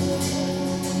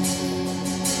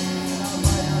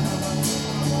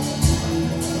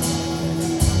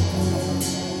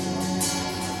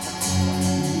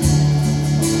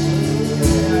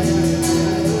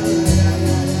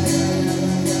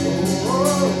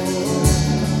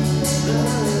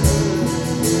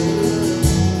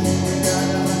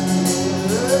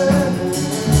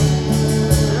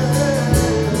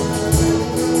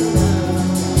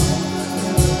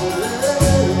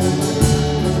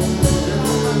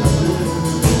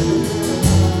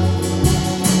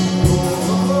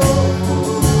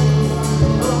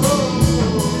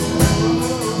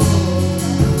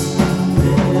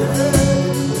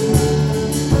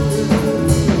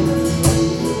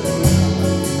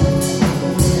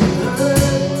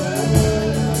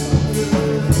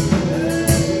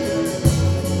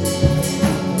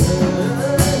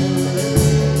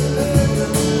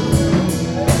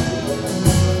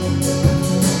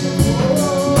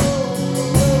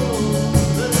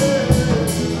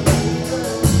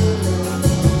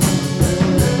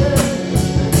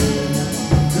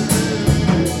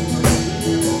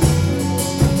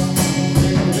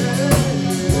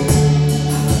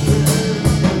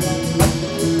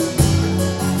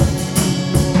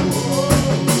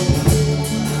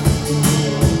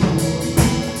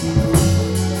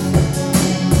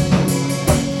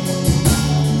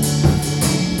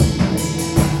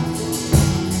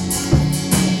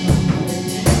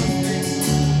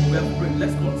 We have prayed.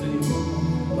 Let's continue.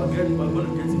 We're going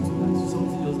to get into that.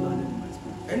 Something just landed in my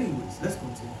spirit. Anyways, let's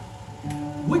continue.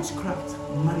 Witchcraft,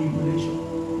 manipulation,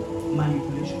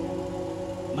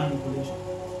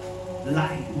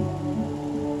 lying.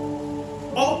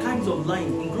 All kinds of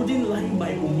lying, including lying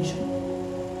by omission.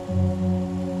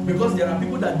 Because there are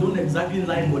people that don't exactly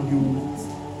lie what you want.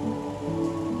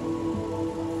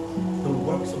 The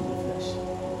works of the flesh.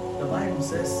 The Bible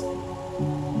says,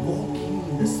 walk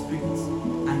in the Spirit,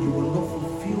 and you will not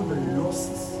fulfill the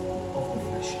lusts of the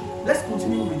flesh. Let's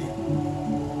continue reading.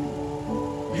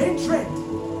 Hatred,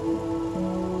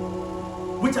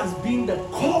 which has been the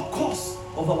core cause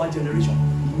of our generation.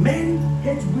 Men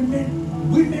hate women,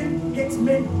 women hate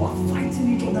men who are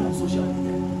fighting each other on social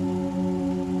media.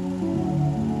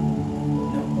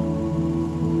 No.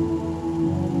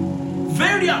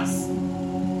 Variance,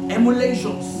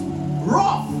 emulations,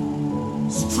 wrath,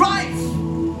 strife.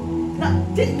 Now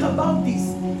think about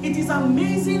this. It is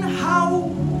amazing how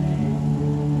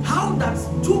that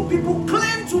 2 people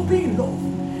claim to be in love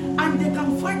and they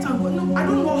can fight and go. No, I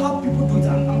don't know how people do it.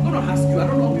 I'm going to ask you. I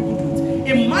don't know how people do it.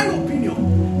 In my opinion,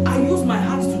 I use my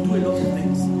hands to do a lot of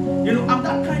things. You know, I'm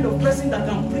that kind of person that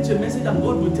can preach a message and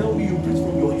God will tell me you preach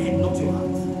from your head, not your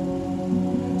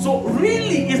hands. So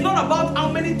really, it's not about how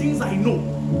many things I know.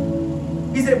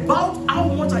 It's about how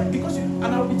much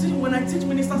and I'll be teaching, when I teach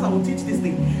ministers, I will teach this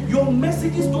thing. Your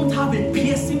messages don't have a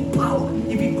piercing power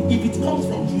if it comes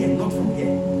from here, not from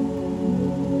here.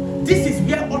 This is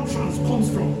where utterance comes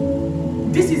from.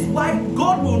 This is why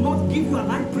God will not give you an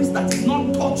high priest that is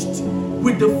not touched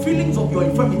with the feelings of your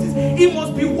infirmities. He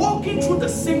must be walking through the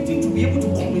same thing to be able to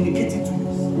communicate it to you.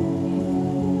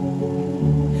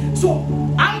 So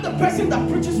I'm the person that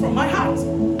preaches from my heart.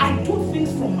 I do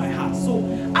things from my heart. So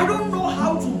I don't know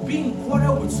how to be in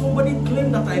quarrel with somebody,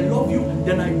 claim that I love you,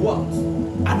 then I go out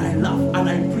and I laugh and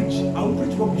I preach. I'll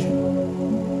preach rubbish.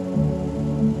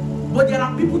 But there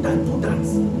are people that do that.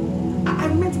 I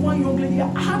met one young lady.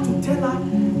 I had to tell her,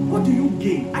 what do you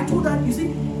gain? I told her, you see,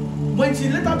 when she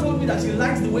later told me that she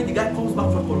likes the way the guy comes back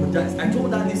to apologize, I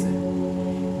told her,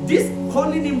 listen, this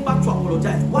calling him back to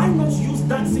apologize, why not use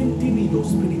that same thing in your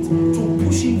spirit to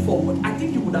push him forward? I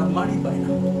think he would have married by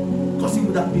now, because he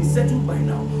would have been settled by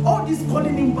now. All this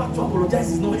calling him back to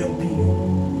apologize is not helping you.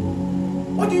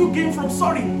 What do you gain from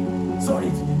sorry? Sorry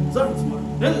today, sorry tomorrow.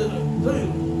 Sorry.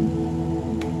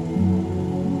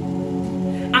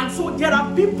 And so there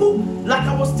are people, like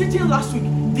I was teaching last week,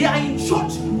 they are in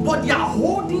church, but they are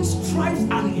holding stripes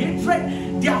and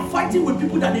hatred. They are fighting with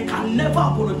people that they can never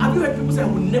apologize. Have you heard people say, I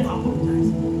will never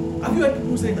apologize? Have you heard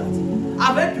people say that?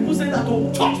 I've heard people say that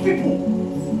to church people.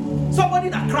 Somebody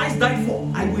that Christ died for,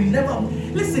 I will never.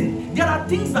 Listen, there are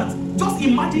things that, just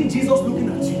imagine Jesus looking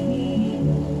at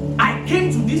you. I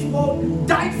came to this world,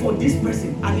 died for this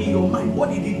person, and in your mind, what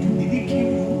did he do? Did he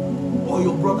kill you or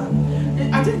your brother?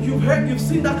 I think you've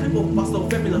seen that clip of Pastor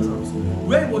Femi Lazarus,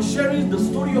 where he was sharing the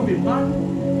story of a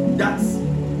man that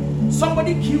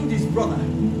somebody killed his brother,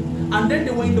 and then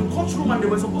they were in the courtroom and they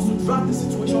were supposed to drag the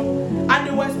situation, and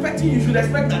they were expecting, you should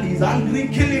expect that he's angry,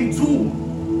 kill him too,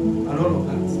 and all of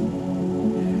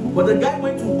that. But the guy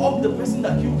went to hug the person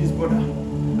that killed his brother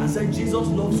and said, Jesus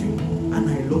loves you and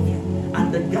I love you.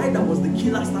 And the guy that was the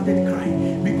killer started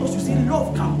crying, because you see,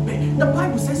 love can bear. The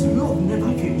Bible says love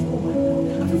never fails. Oh my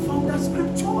God, have you found that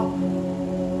scripture?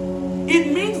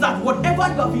 It means that whatever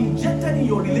you have injected in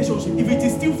your relationship, if it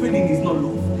is still failing, it's not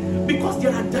love. Because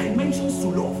there are dimensions to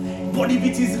love. But if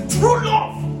it is true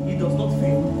love, it does not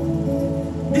fail.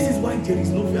 This is why there is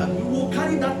no fear. You will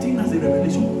carry that thing as a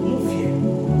revelation. No fear.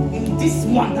 In this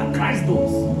one that Christ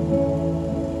does.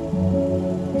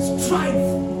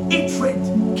 Strive, hatred,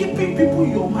 keeping people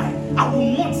in your mind. I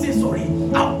will not say sorry.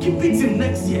 I'll keep it till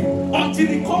next year. Until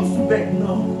it comes to bed.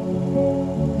 No.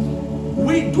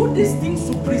 We do these things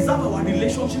to preserve our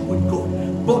relationship with God.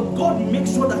 But God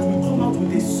makes sure that we come out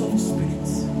with a soft spirit.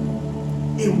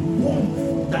 A warmth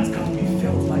that can be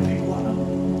felt by people around.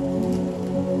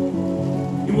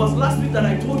 It was last week that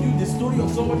I told you the story of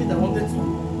somebody that wanted to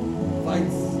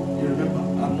fight. You remember?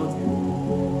 I'm not here.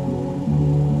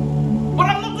 But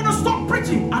I'm not going to stop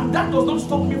preaching. And that does not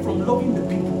stop me from loving the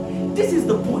people. This is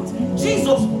the point.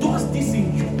 Jesus does this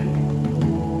in you.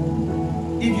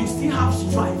 If you still have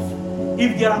strife,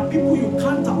 if there are people you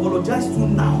can't apologize to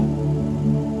now,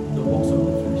 the works of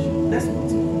the flesh. Let's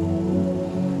continue.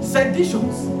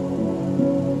 Seditions.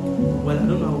 Well, I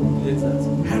don't know how to relate that.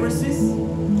 Heresies,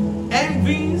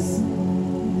 envies.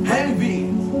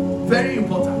 Very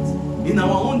important in our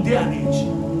own day and age.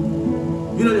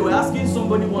 You know, they were asking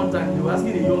somebody one time, they were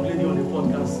asking a young lady on a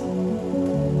podcast,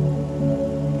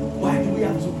 why do we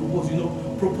have to propose? You know,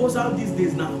 proposal these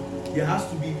days now, there has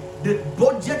to be, the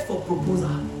budget for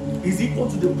proposal is equal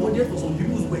to the budget for some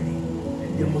people's wedding.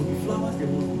 There must be flowers, there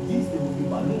must be this, there must be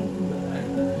balloons.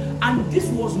 And this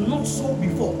was not so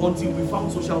before until we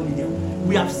found social media.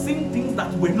 We have seen things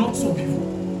that were not so before.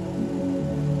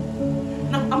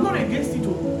 Now, I'm not against it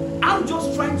all. I'm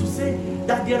just trying to say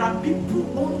that there are people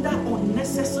under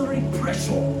unnecessary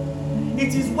pressure.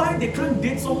 It is why they can't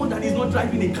date someone that is not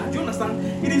driving a car. Do you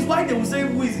understand? It is why they will say,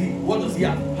 who is he? What does he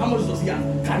have? How much does he have?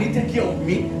 Can he take care of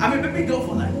me? I'm a baby girl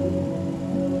for life.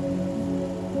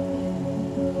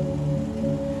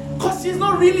 Because she's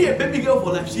not really a baby girl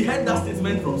for life. She heard that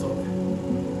statement from somewhere.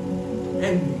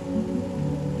 Envy.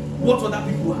 What other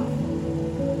people have?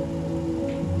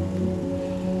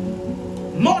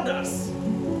 Murders.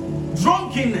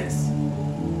 Drunkenness.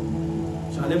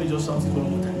 Let me just shout it one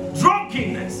more time.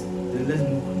 Drunkenness. Then let's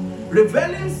move on.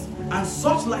 Revelings and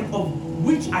such like, of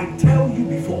which I tell you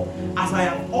before, as I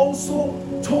have also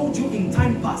told you in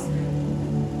time past,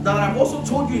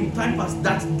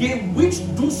 that they which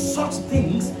do such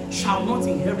things shall not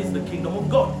inherit the kingdom of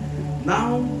God.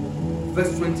 Now,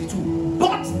 verse 22.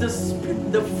 But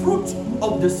the fruit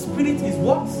of the Spirit is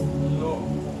what? Love.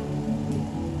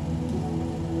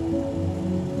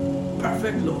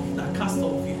 Perfect love that casts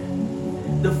out fear.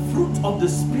 The fruit of the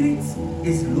Spirit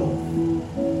is love.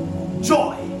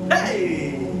 Joy.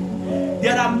 Hey!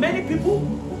 There are many people.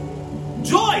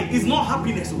 Joy is not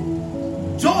happiness.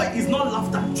 Joy is not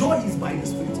laughter. Joy is by the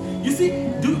Spirit. You see,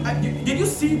 did you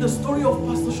see the story of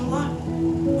Pastor Shola?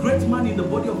 Great man in the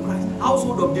body of Christ,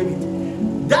 household of David.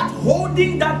 that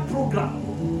holding that program,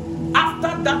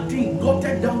 after that thing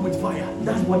gutted down with fire,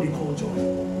 that's what they call joy.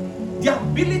 The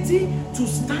ability to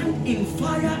stand in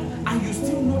fire and you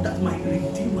still know that my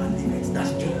Redeemer lives.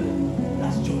 That's joy.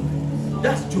 That's joy.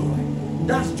 That's joy.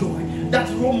 That's joy. That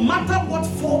no matter what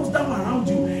falls down around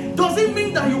you, doesn't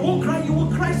mean that you won't cry. You will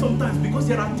cry sometimes because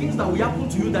there are things that will happen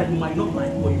to you that you might not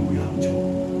like, but you will have joy.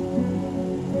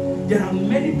 There are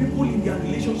many people in their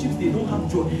relationships, they don't have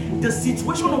joy. The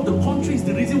situation of the country is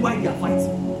the reason why they are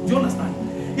fighting. Do you understand?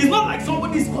 It's not like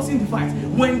somebody is causing the fight.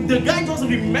 When the guy just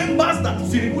remembers that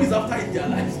Siribu is after their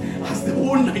lives, as the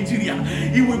whole Nigeria,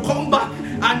 he will come back.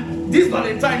 And this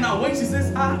Valentine now, when she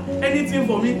says, anything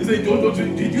for me, he says,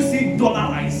 did you see dollar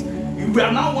rise? We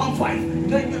are now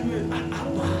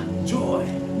 1.5. Joy.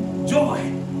 Joy.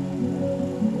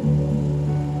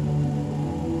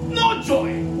 No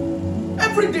joy.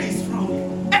 Every day is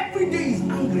frowning. Every day is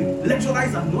angry. Lecturer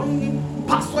is annoying him.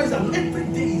 Pastor is annoying. Every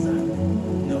day is angry.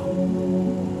 No.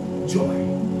 Joy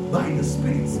by the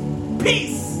Spirit.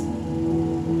 Peace.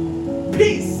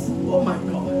 Peace. Oh my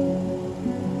God.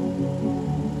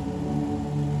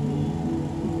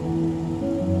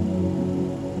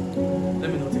 Let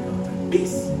me not take our time.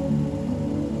 Peace.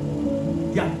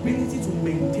 The ability to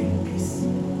maintain peace.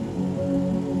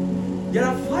 There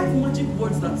are 5 magic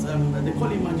words that they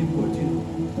call it magic words, you know.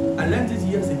 I learned it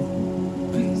years ago.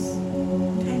 Please,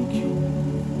 thank you,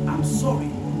 I'm sorry.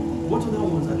 What other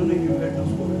ones? I don't know if you heard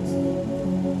those words.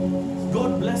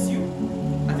 God bless you.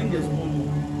 I think there's one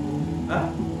more. Huh?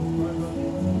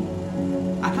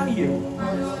 I can't hear.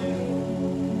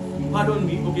 Pardon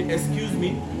me. Okay, excuse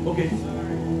me. Okay. I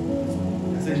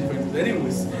said different things.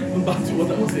 Anyways, back to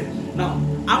what I was saying. Now,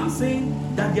 I'm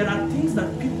saying that there are things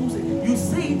that people say. You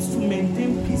say it to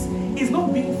maintain peace. It's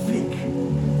not being fake.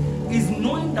 It's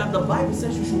knowing that the Bible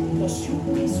says you should pursue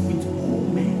peace with all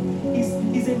men.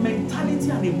 It's a mentality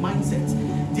and a mindset.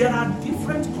 There are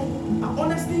different couples.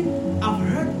 Honestly, I've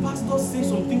heard pastors say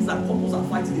some things that couples are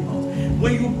fighting about.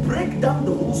 When you break down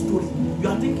the whole story, you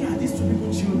are thinking, are these 2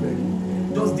 people children?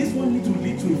 Does this one need to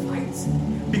lead to a fight?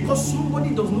 Because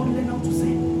somebody does not learn how to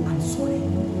say, I'm sorry.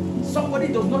 Somebody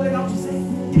does not learn how to say,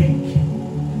 thank you.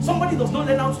 Somebody does not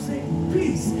learn how to say,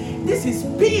 please. This is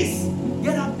peace.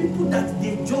 There are people that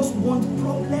they just want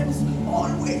problems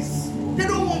always. They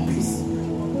don't want peace.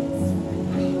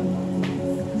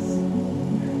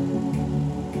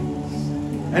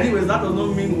 Anyways, that does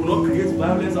not mean we will not create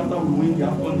violence after we win the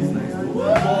AFCON this night.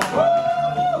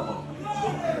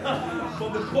 But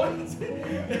the point,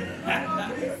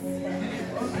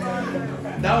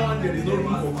 that one there is no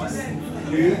room for peace.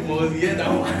 You must hear that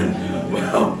one.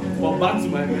 Well, but back to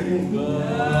my wedding.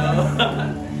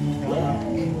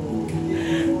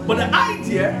 But the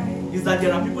idea is that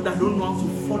there are people that don't know how to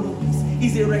follow peace.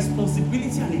 It's a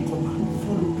responsibility and a command.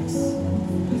 Follow peace.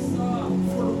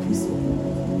 Follow peace.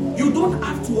 You don't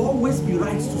have to always be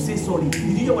right to say sorry. Did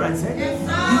you hear what I said? Yes, you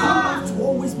don't have to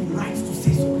always be right to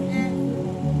say sorry.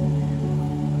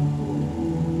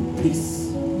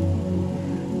 Peace.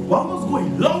 We're almost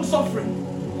going. Long suffering.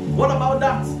 What about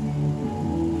that?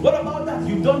 What about that?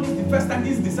 You've done this the first time,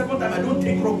 this is the second time. I don't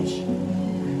take rubbish.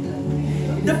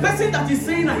 The person that is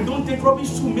saying I don't take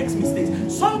rubbish too makes mistakes.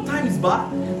 Sometimes, but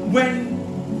when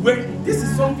this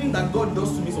is something that God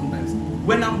does to me sometimes.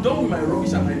 When I'm done with my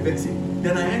rubbish and my vexing,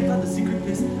 then I enter the secret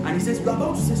place and he says, you're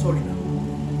about to say sorry now.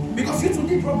 Because you too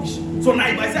did rubbish. So now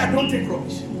if I say I don't take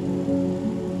rubbish,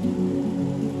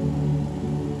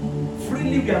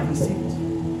 freely we have received.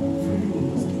 Freely we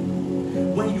must give.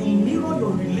 When you mirror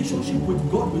your relationship with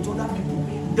God, with other people,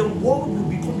 the world will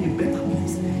become a better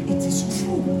place. It is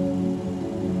true.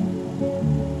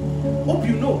 Hope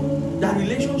you know that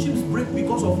relationships break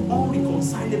because of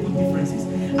unreconcilable differences.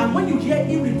 And when you hear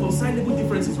irreconcilable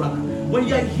differences, rather, when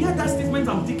you hear that statement,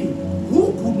 I'm thinking,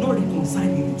 who could not reconcile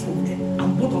in the truth?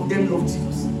 And both of them love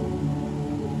Jesus.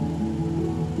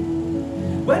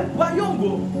 Well, we're young,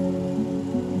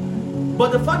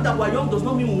 but the fact that we're young does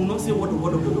not mean we will not say what the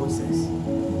word of the Lord says.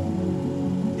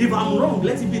 If I'm wrong,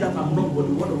 let it be that I'm wrong, but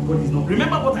the word of God is not.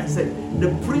 Remember what I said. The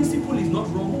principle is not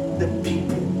wrong, the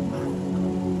people are wrong.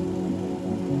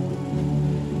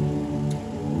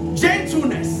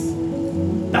 Gentleness.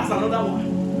 That's another one.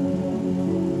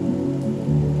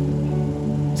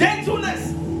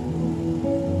 Gentleness.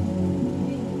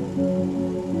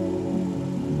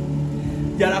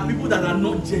 There are people that are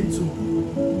not gentle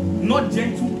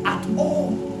at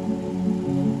all.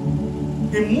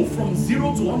 They move from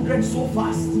 0 to 100 so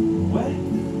fast. Well,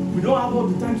 we don't have all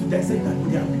the time to dissect that,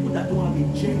 but there are people that don't have a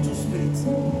gentle spirit,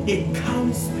 a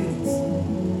calm spirit.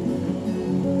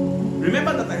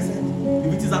 Remember that I said,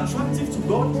 if it is attractive to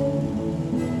God,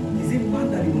 is it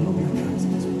man that it will not be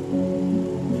attractive to?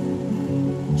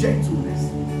 gentleness,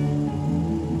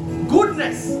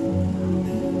 goodness,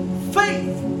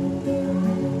 faith,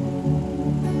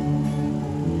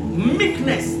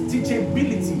 meekness,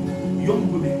 teachability.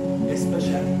 Young women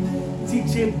especially,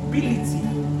 teachability.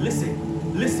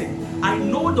 Listen, I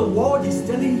know the world is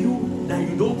telling you that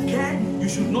you don't care, you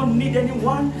should not need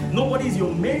anyone, nobody is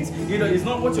your mate, it's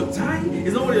not worth your time,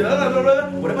 it's not worth your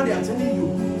whatever they are telling you.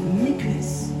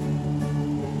 Meekness.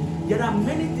 There are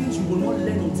many things you will not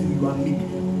learn until you are meek.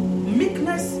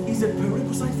 Meekness is a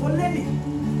prerequisite for learning.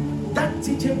 That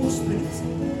teachable spirit,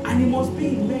 and it must be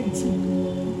in men too.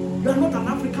 You are not an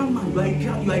African man, you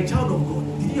are a child of God.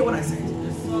 Did you hear what I said?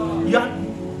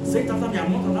 Say it after me,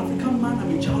 I'm not an African man,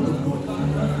 I'm a child of God.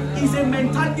 It's a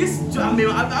mentality. I'm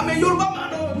a Yoruba man.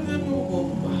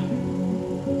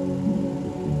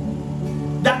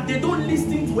 That they don't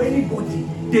listen to anybody.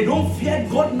 They don't fear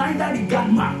God, neither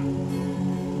regard man.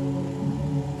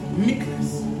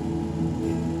 Meekness.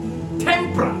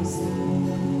 Temperance.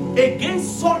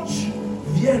 Against such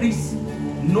there is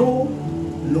no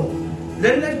law.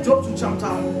 Then let's jump to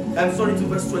to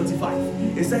verse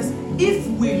 25. It says, if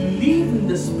we live in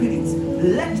the Spirit,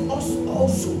 let us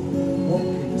also walk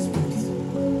in the Spirit.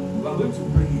 We are going to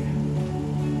pray here.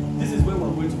 This is where we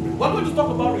are going to pray. We are going to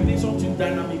talk about relationship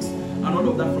dynamics and all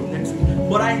of that from next week.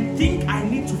 But I think I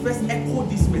need to first echo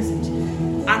this message.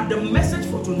 And the message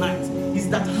for tonight is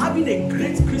that having a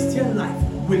great Christian life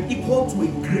will equal to a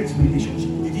great relationship.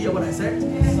 Did you hear what I said?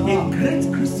 Yes, a great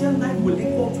Christian life will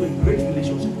equal to a great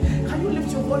relationship. Can you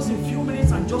lift your voice in a few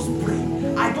minutes and just pray?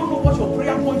 I don't know what your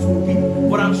prayer points will be,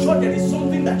 but I'm sure there is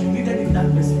something that you needed in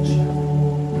that message.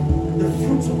 The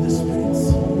fruits of the Spirit.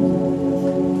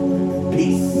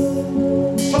 Peace.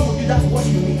 Some of you, that's what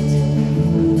you need.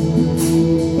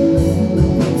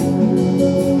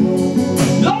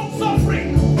 Long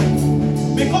suffering.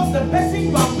 Because the person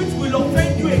you are with will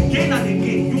offend you again and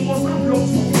again. You must have long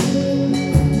suffering.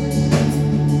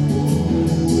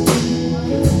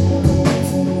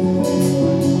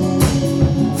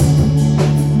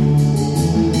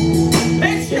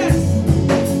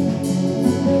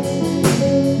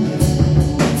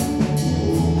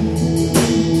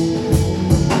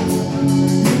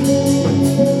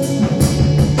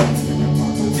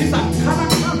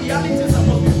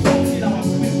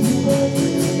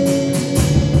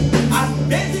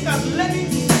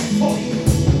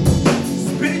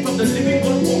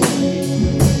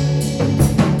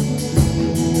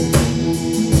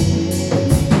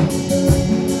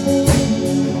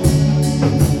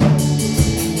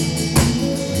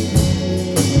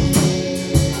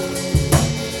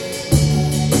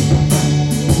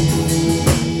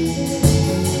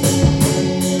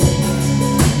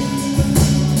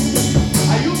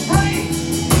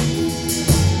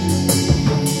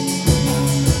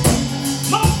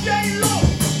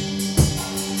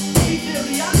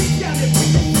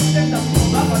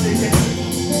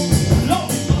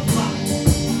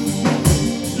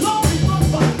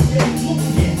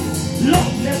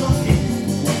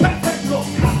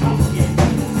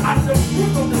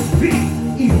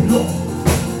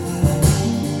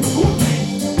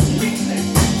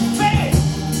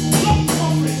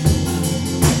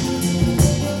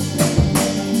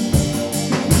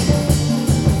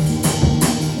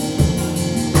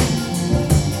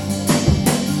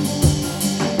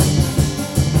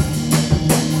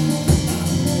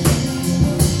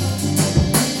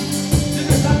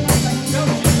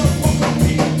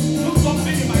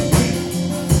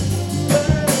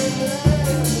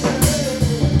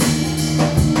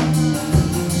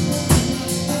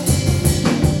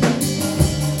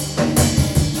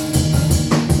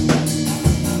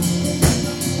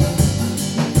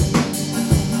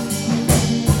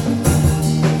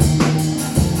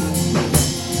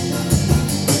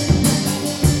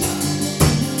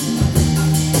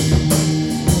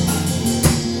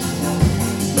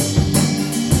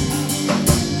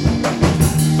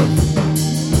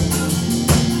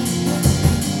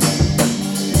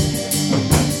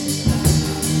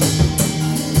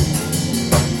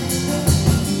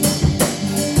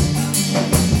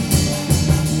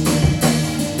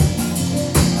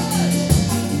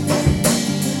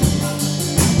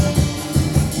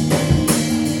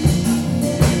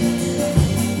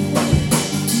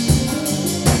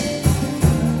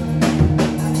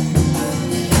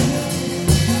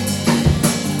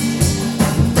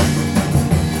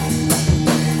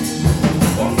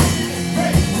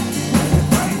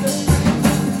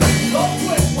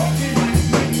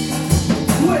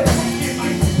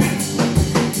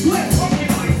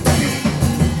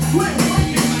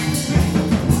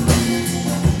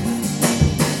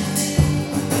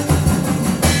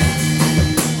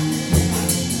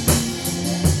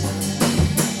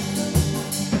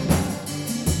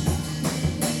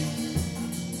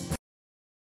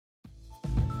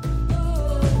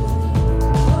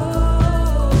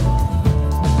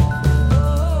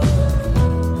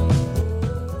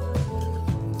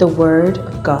 The Word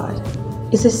of God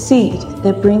is a seed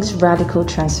that brings radical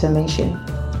transformation,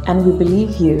 and we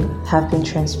believe you have been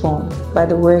transformed by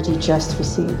the word you just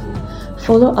received.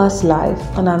 Follow us live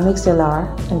on our MixLR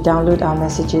and download our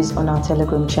messages on our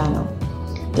Telegram channel.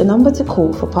 The number to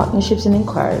call for partnerships and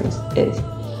inquiries is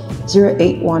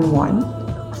 0811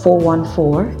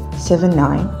 414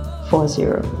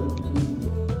 7940.